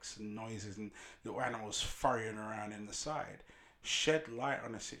creaks and noises and little animals furrying around in the side. Shed light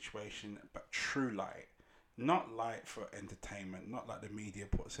on a situation, but true light. Not light for entertainment, not like the media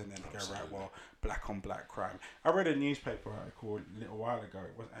puts in there to go, right, well, black on black crime. I read a newspaper article a little while ago.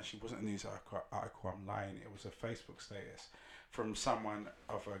 It wasn't a news article, I'm lying. It was a Facebook status from someone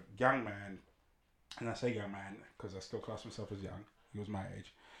of a young man, and I say young man because I still class myself as young. He was my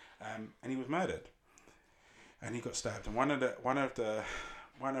age, and he was murdered, and he got stabbed. And one of the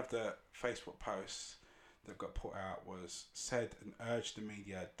Facebook posts that got put out said and urged the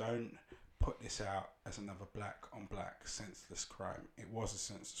media, don't put this out as another black on black senseless crime. It was a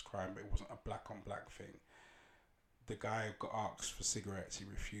senseless crime, but it wasn't a black on black thing. The guy got asked for cigarettes, he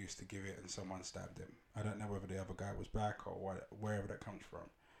refused to give it, and someone stabbed him. I don't know whether the other guy was black or wherever that comes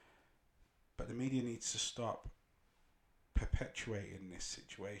from. But the media needs to stop perpetuating this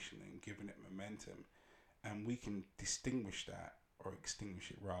situation and giving it momentum, and we can distinguish that, or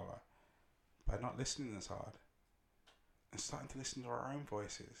extinguish it rather, by not listening as hard and starting to listen to our own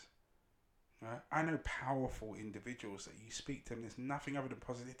voices. Right? I know powerful individuals that you speak to them, there's nothing other than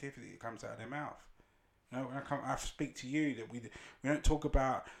positivity that comes out of their mouth. You know, when I speak to you, that we don't talk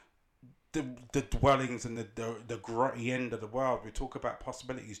about the dwellings and the grotty end of the world. We talk about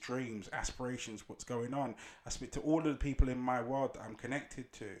possibilities, dreams, aspirations, what's going on. I speak to all of the people in my world that I'm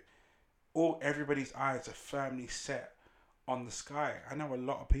connected to. Everybody's eyes are firmly set on the sky. I know a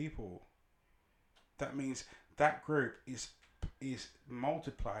lot of people. That means that group is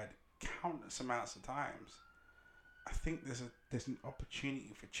multiplied countless amounts of times. I think there's an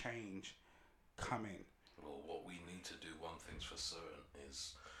opportunity for change coming. Well, what we need to do, one thing's for certain,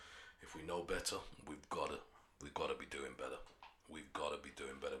 is if we know better, we've got to be doing better. We've got to be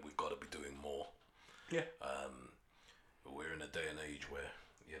doing better. We've got to be doing more. Yeah. We're in a day and age where,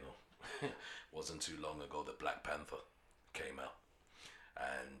 wasn't too long ago that Black Panther came out,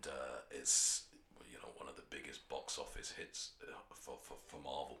 and it's one of the biggest box office hits for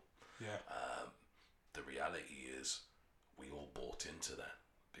Marvel. Yeah. The reality is, we all bought into that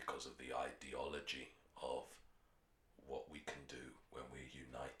because of the ideology of what we can do when we're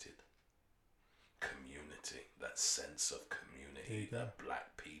united. Community, that sense of community, that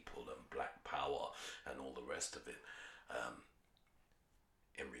black people and black power and all the rest of it.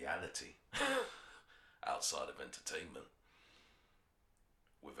 In reality, outside of entertainment,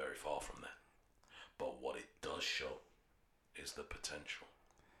 we're very far from that. But what it does show is the potential.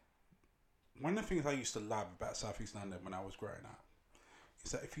 One of the things I used to love about South East London when I was growing up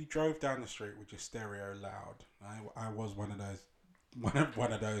is that if you drove down the street with your stereo loud, I was one of those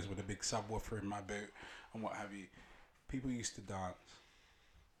with a big subwoofer in my boot and what have you. People used to dance,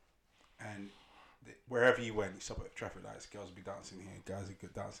 and wherever you went, you stop at traffic lights, girls would be dancing here, guys would be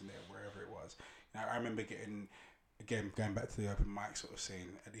dancing there, wherever it was. I remember going back to the open mic sort of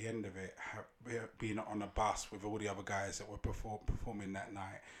scene. At the end of it, being on a bus with all the other guys that were performing that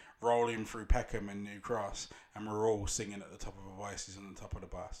night, rolling through Peckham and New Cross, and we're all singing at the top of our voices on the top of the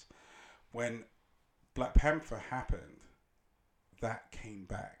bus. When Black Panther happened, that came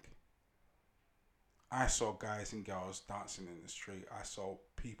back. I saw guys and girls dancing in the street. I saw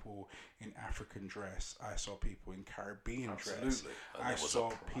people in African dress. I saw people in Caribbean dress. I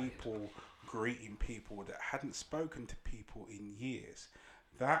saw people greeting people that hadn't spoken to people in years.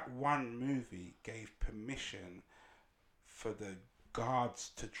 That one movie gave permission for the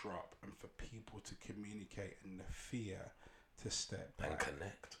guards to drop and for people to communicate and the fear to step back. And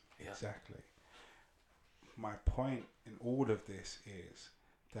connect. Yeah. Exactly. My point in all of this is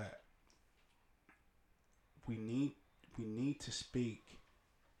that we need to speak.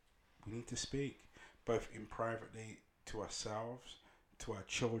 We need to speak both in privately to ourselves, to our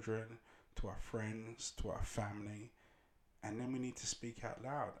children, to our friends, to our family, and then we need to speak out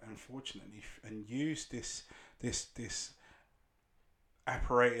loud. Unfortunately, and use this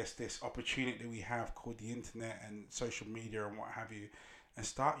apparatus, this opportunity that we have called the internet and social media and what have you, and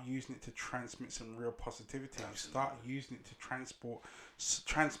start using it to transmit some real positivity. Absolutely. Start using it to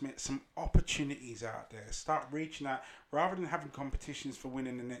transmit some opportunities out there. Start reaching out. Rather than having competitions for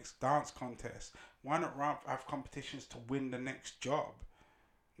winning the next dance contest, why not have competitions to win the next job?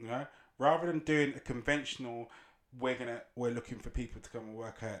 Rather than doing a conventional, we're looking for people to come and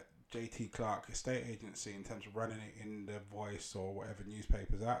work at JT Clark Estate Agency in terms of running it in The Voice or whatever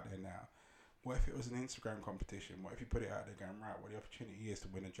newspapers out there now. What if it was an Instagram competition? What if you put it out there going, right, well, the opportunity is to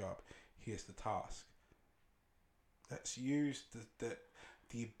win a job. Here's the task. Let's use the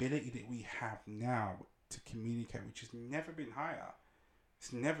ability that we have now to communicate, which has never been higher.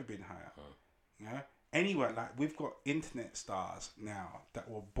 It's never been higher. Anyway, like we've got internet stars now that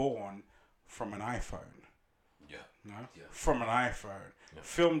were born from an iPhone. From an iPhone. Yeah.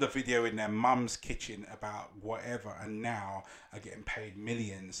 Filmed a video in their mum's kitchen about whatever, and now are getting paid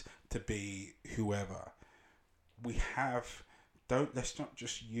millions to be whoever. Let's not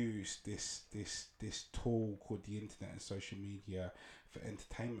just use this tool called the internet and social media for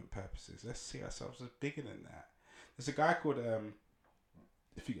entertainment purposes. Let's see ourselves as bigger than that. There's a guy called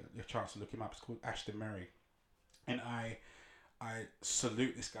if you get a chance to look him up, it's called Ashton Merry, and I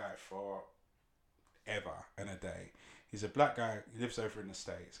salute this guy for ever and a day. He's a black guy. He lives over in the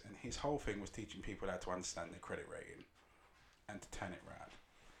States, and his whole thing was teaching people how to understand their credit rating and to turn it around.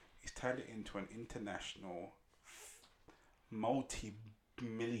 He's turned it into an international,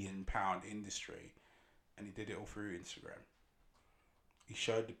 multi-million-pound industry, and he did it all through Instagram. He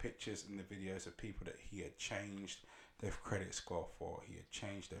showed the pictures and the videos of people that he had changed their credit score for. He had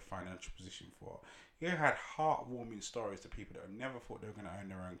changed their financial position for. He had heartwarming stories to people that never thought they were going to own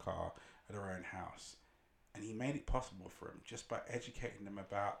their own car or their own house. And he made it possible for them just by educating them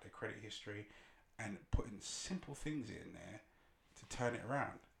about their credit history and putting simple things in there to turn it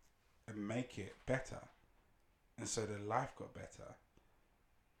around. and make it better, and so their life got better.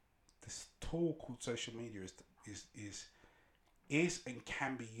 This tool called social media is and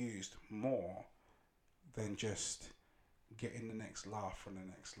can be used more than just getting the next laugh and the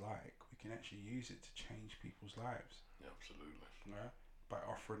next like. We can actually use it to change people's lives. Yeah, absolutely. You know, by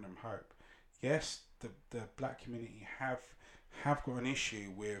offering them hope. Yes, the black community have got an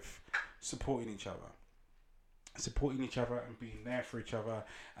issue with supporting each other and being there for each other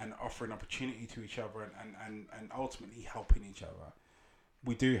and offering opportunity to each other and ultimately helping each other.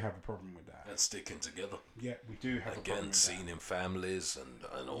 We do have a problem with that. And sticking together. Yeah, we do have a problem Again, with seen that. in families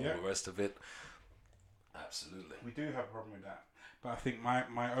and all the rest of it. Absolutely. We do have a problem with that. But I think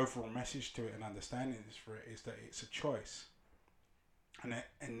my overall message to it and understanding this for it is that it's a choice.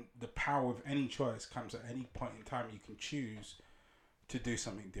 And the power of any choice comes at any point in time. You can choose to do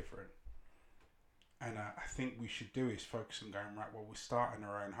something different. And I think we should do is focus on going, right, well, we'll start in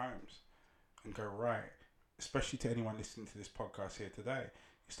our own homes and go, right, especially to anyone listening to this podcast here today,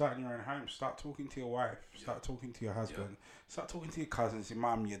 you start in your own home, start talking to your wife, start talking to your husband, start talking to your cousins, your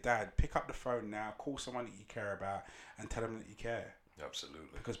mum, your dad, pick up the phone now, call someone that you care about and tell them that you care. Absolutely.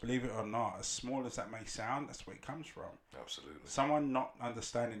 Because believe it or not, as small as that may sound, that's where it comes from. Absolutely. Someone not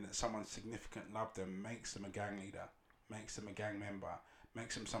understanding that someone significant loved them makes them a gang leader, makes them a gang member,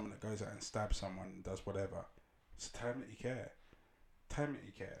 makes them someone that goes out and stabs someone and does whatever. So tell them that you care. Tell them that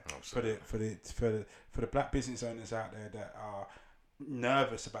you care. Absolutely. For the black business owners out there that are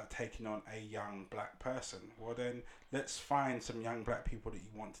nervous about taking on a young black person, well then let's find some young black people that you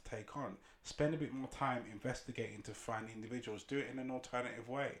want to take on. Spend a bit more time investigating to find individuals. Do it in an alternative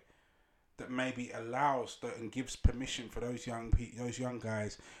way that maybe allows and gives permission for those young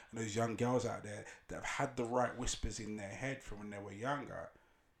guys and those young girls out there that have had the right whispers in their head from when they were younger,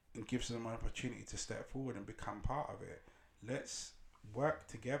 and gives them an opportunity to step forward and become part of it. Let's work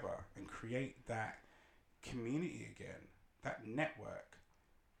together and create that community again, that network.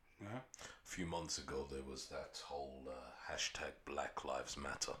 You know? A few months ago, there was that whole hashtag Black Lives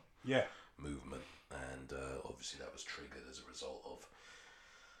Matter movement, and obviously that was triggered as a result of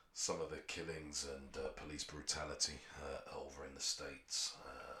some of the killings and police brutality over in the States.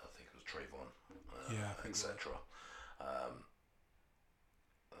 I think it was Trayvon, etc.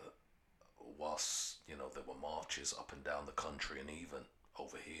 Whilst, there were marches up and down the country and even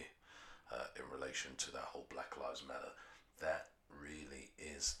over here in relation to that whole Black Lives Matter, that really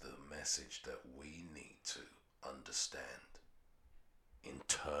is the message that we need to understand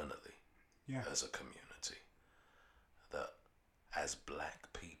internally as a community. That as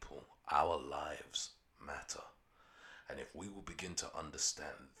black people, our lives matter. And if we will begin to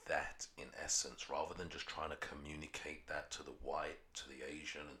understand that in essence, rather than just trying to communicate that to the white, to the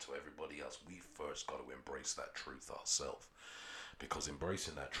Asian, and to everybody else, we first got to embrace that truth ourselves. Because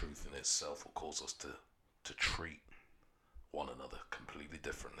embracing that truth in itself will cause us to treat one another completely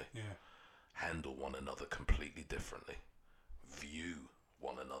differently. Handle one another completely differently. View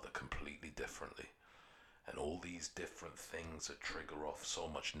one another completely differently. And all these different things that trigger off so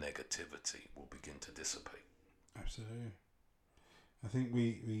much negativity will begin to dissipate. Absolutely. I think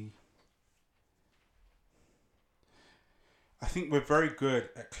we're very good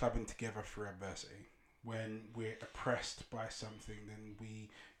at clubbing together through adversity. When we're oppressed by something, then we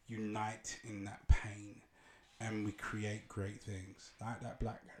unite in that pain and we create great things. Like that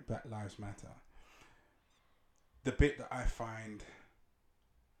Black Lives Matter. The bit that I find,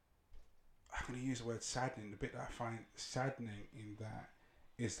 I'm going to use the word saddening, the bit that I find saddening in that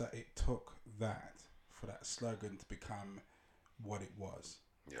is that it took that for that slogan to become what it was.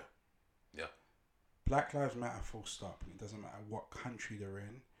 Yeah. Black Lives Matter, full stop. And it doesn't matter what country they're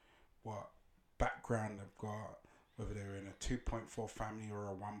in, what background they've got, whether they're in a 2.4 family or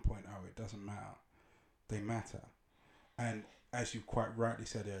a 1.0, it doesn't matter. They matter. And as you quite rightly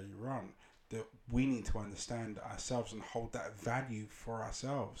said earlier on, that we need to understand ourselves and hold that value for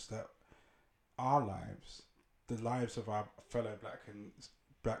ourselves, that our lives, the lives of our fellow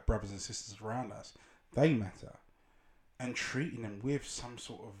black brothers and sisters around us, they matter. And treating them with some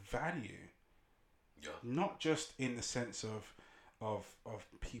sort of value. Not just in the sense of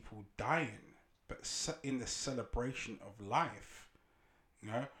people dying, but in the celebration of life.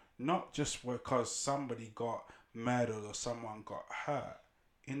 Not just because somebody got murdered or someone got hurt.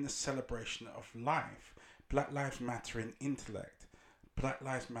 In the celebration of life. Black Lives Matter in intellect. Black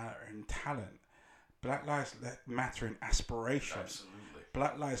Lives Matter in talent. Black Lives Matter in aspiration. Absolutely.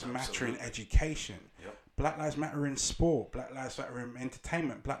 Black Lives Matter in education. Yep. Black Lives Matter in sport. Black Lives Matter in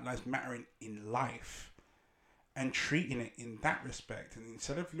entertainment. Black Lives Matter in life. And treating it in that respect. And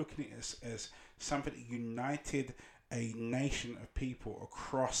instead of looking at it as something united a nation of people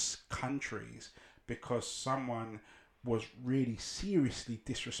across countries because someone was really seriously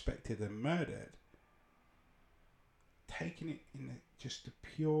disrespected and murdered. Taking it in just the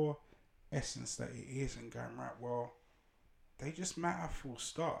pure essence that it is and going, right, well, they just matter, full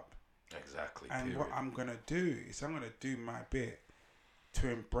stop. Exactly. And period. what I'm going to do is I'm going to do my bit to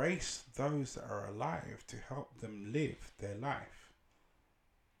embrace those that are alive, to help them live their life.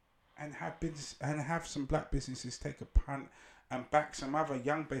 And have some black businesses take a punt and back some other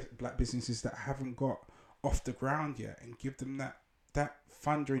young black businesses that haven't got off the ground yet, and give them that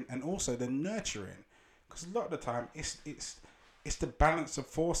funding and also the nurturing, because a lot of the time it's the balance of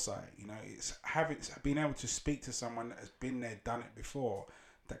foresight. It's being able to speak to someone that has been there, done it before,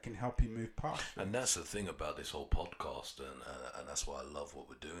 that can help you move past. And that's the thing about this whole podcast, and that's why I love what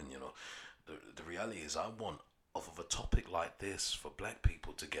we're doing. The reality is, I want, off of a topic like this, for black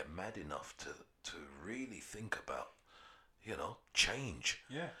people to get mad enough to really think about, change.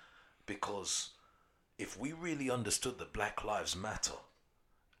 Yeah. Because if we really understood that Black Lives Matter,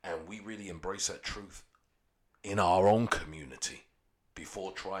 and we really embrace that truth in our own community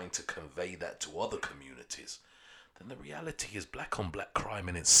before trying to convey that to other communities, then the reality is black on black crime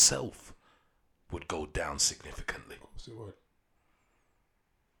in itself would go down significantly. Of course it would.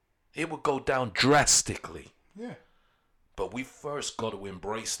 It would go down drastically. Yeah. But we first got to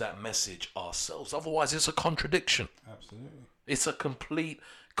embrace that message ourselves. Otherwise, it's a contradiction. Absolutely. It's a complete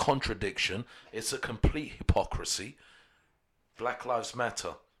contradiction. It's a complete hypocrisy. Black Lives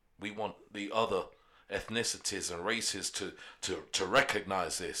Matter. We want the other ethnicities and races to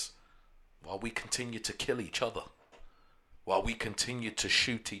recognize this, while we continue to kill each other, while we continue to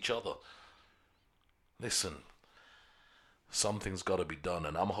shoot each other. Listen, something's got to be done,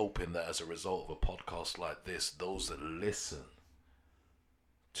 and I'm hoping that as a result of a podcast like this, those that listen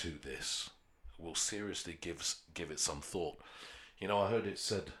to this will seriously give it some thought. I heard it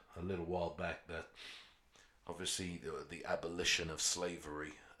said a little while back that obviously the abolition of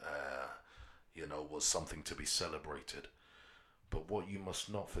slavery was something to be celebrated. But what you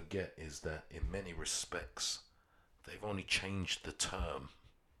must not forget is that in many respects, they've only changed the term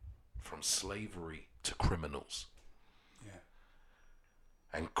from slavery to criminals. Yeah.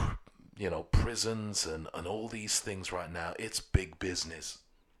 And, prisons and all these things right now, it's big business.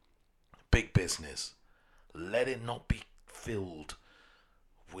 Big business. Let it not be filled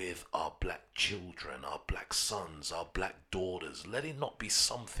with our black children, our black sons, our black daughters. Let it not be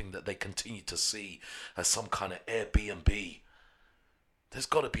something that they continue to see as some kind of Airbnb. There's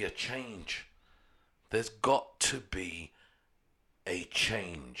got to be a change. There's got to be a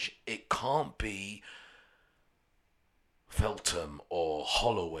change. It can't be Feltham or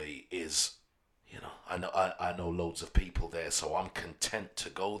Holloway is, I know loads of people there, so I'm content to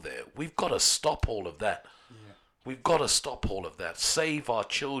go there. We've got to stop all of that. Yeah. We've got to stop all of that. Save our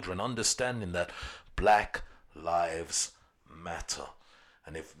children, understanding that Black Lives Matter.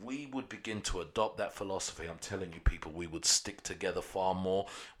 And if we would begin to adopt that philosophy, I'm telling you people, we would stick together far more.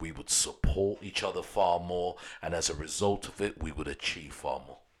 We would support each other far more. And as a result of it, we would achieve far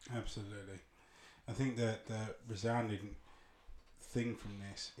more. Absolutely. I think that the resounding thing from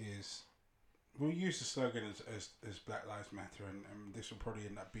this is, we'll use the slogan as Black Lives Matter, and this will probably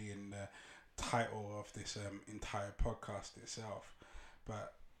end up being the title of this entire podcast itself.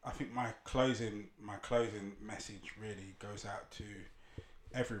 But I think my closing message really goes out to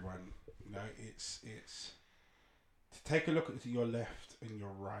everyone. It's to take a look at your left and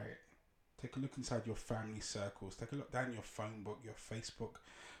your right. Take a look inside your family circles. Take a look down your phone book, your Facebook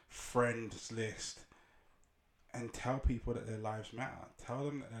friends list, and tell people that their lives matter. Tell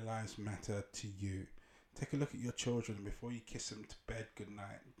them that their lives matter to you. Take a look at your children before you kiss them to bed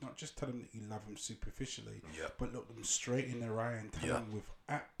goodnight. Not just tell them that you love them superficially, but look them straight in their eye and tell them with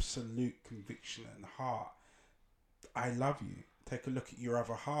absolute conviction and heart, I love you. Take a look at your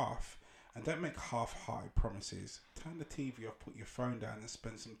other half, and don't make half-hearted promises. Turn the TV off, put your phone down, and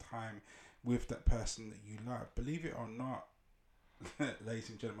spend some time with that person that you love. Believe it or not, ladies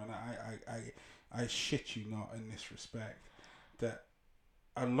and gentlemen, I shit you not in this respect, that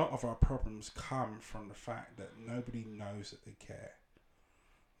a lot of our problems come from the fact that nobody knows that they care.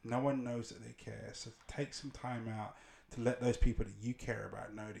 No one knows that they care. So take some time out to let those people that you care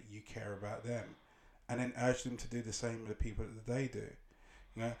about know that you care about them, and then urge them to do the same with the people that they do.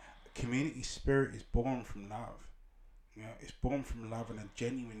 Community spirit is born from love. It's born from love and a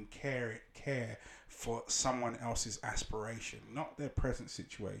genuine care for someone else's aspiration, not their present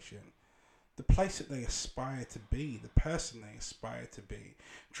situation. the place that they aspire to be, the person they aspire to be.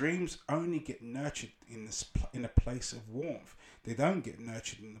 Dreams only get nurtured in a place of warmth. They don't get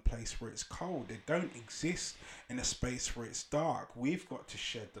nurtured in a place where it's cold. They don't exist in a space where it's dark. We've got to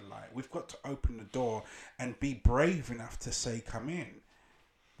shed the light. We've got to open the door and be brave enough to say, come in.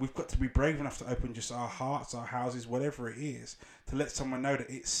 We've got to be brave enough to open just our hearts, our houses, whatever it is, to let someone know that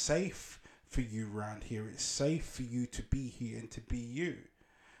it's safe for you around here. It's safe for you to be here and to be you.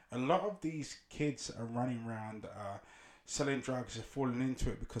 A lot of these kids that are running around selling drugs are falling into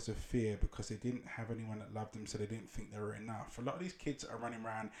it because of fear, because they didn't have anyone that loved them, so they didn't think they were enough. A lot of these kids that are running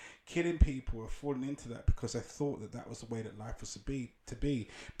around killing people are falling into that because they thought that that was the way that life was to be,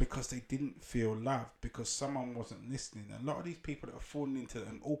 because they didn't feel loved, because someone wasn't listening. A lot of these people that are falling into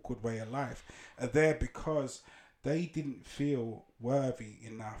an awkward way of life are there because they didn't feel worthy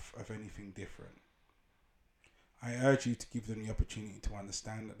enough of anything different. I urge you to give them the opportunity to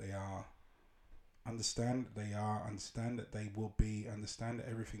understand that they are. Understand that they are. Understand that they will be. Understand that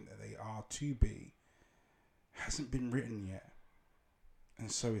everything that they are to be hasn't been written yet.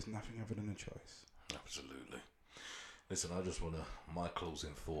 And so is nothing other than a choice. Absolutely. Listen, I just want to, my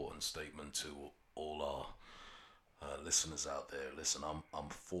closing thought and statement to all our listeners out there. Listen, I'm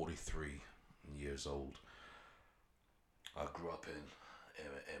 43 years old. I grew up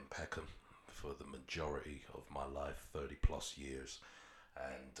in Peckham for the majority of my life, 30 plus years,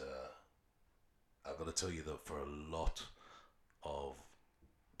 and I've got to tell you that for a lot of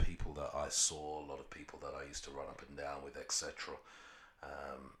people that I saw, a lot of people that I used to run up and down with, etc.,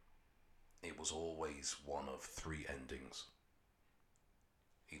 it was always one of three endings: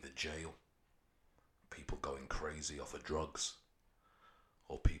 either jail, people going crazy off of drugs,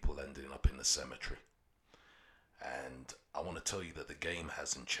 or people ending up in the cemetery. And I want to tell you that the game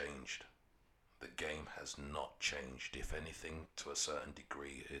hasn't changed. The game has not changed. If anything, to a certain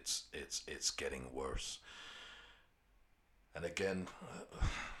degree, it's getting worse. And again,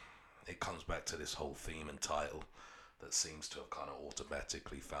 it comes back to this whole theme and title that seems to have kind of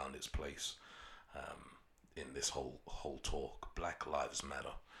automatically found its place in this whole talk. Black Lives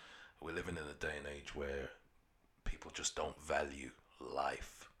Matter. We're living in a day and age where people just don't value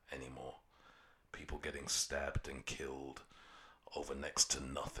life anymore. People getting stabbed and killed over next to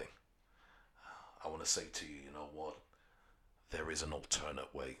nothing. I want to say to you, you know what? There is an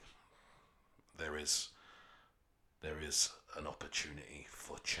alternate way. There is an opportunity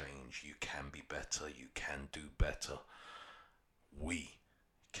for change. You can be better. You can do better. We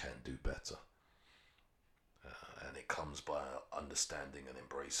can do better. And it comes by understanding and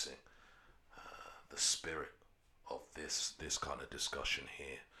embracing the spirit of this kind of discussion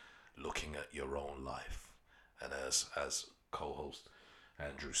here, looking at your own life. And as co-host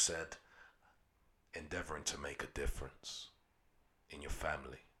Andrew said, endeavoring to make a difference in your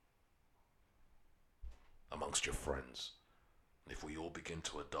family, amongst your friends. If we all begin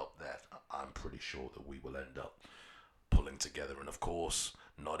to adopt that, I'm pretty sure that we will end up pulling together. And of course,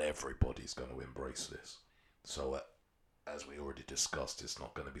 not everybody's going to embrace this. So as we already discussed, it's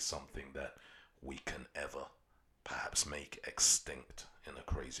not going to be something that we can ever perhaps make extinct in a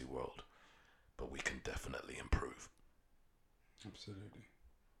crazy world. But we can definitely improve. Absolutely.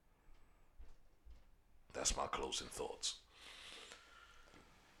 That's my closing thoughts.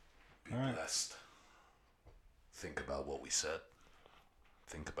 Be right. blessed. Think about what we said.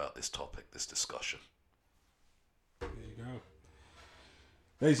 Think about this topic, this discussion. There you go.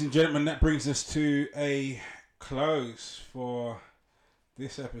 Ladies and gentlemen, that brings us to a close for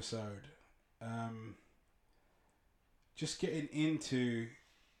this episode. Just getting into,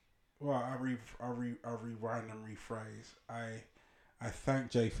 well, I'll rewind and rephrase. I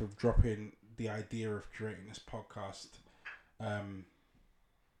thank Jay for dropping the idea of creating this podcast. Dropping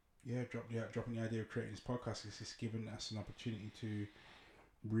the idea of creating this podcast is just giving us an opportunity to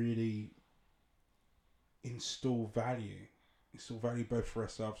really install value both for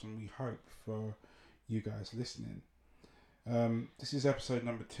ourselves and we hope for you guys listening. This is episode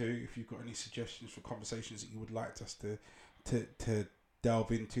number 2. If you've got any suggestions for conversations that you would like us to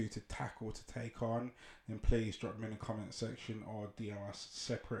delve into, to tackle, to take on, then please drop them in the comment section or DM us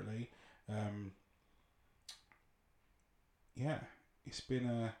separately. It's been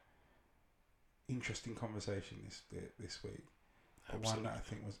a interesting conversation this week. One that I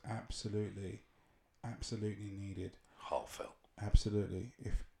think was absolutely needed. Heartfelt. Absolutely.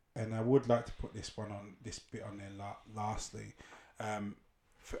 And I would like to put this bit on there lastly.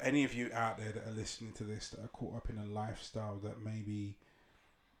 For any of you out there that are listening to this that are caught up in a lifestyle that maybe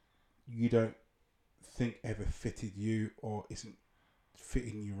you don't think ever fitted you or isn't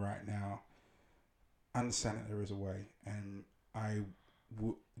fitting you right now, understand that there is a way. And I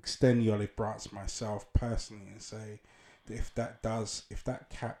extend the olive branch to myself personally and say that if that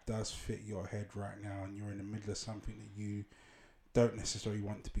cap does fit your head right now and you're in the middle of something that you don't necessarily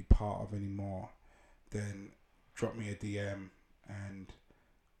want to be part of anymore, then drop me a DM and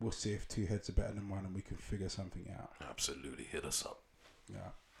we'll see if two heads are better than one and we can figure something out. Absolutely, hit us up. Yeah.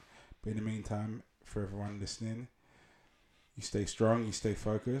 But in the meantime, for everyone listening, you stay strong, you stay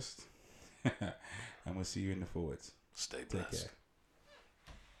focused, and we'll see you in the forwards. Stay Take blessed. care.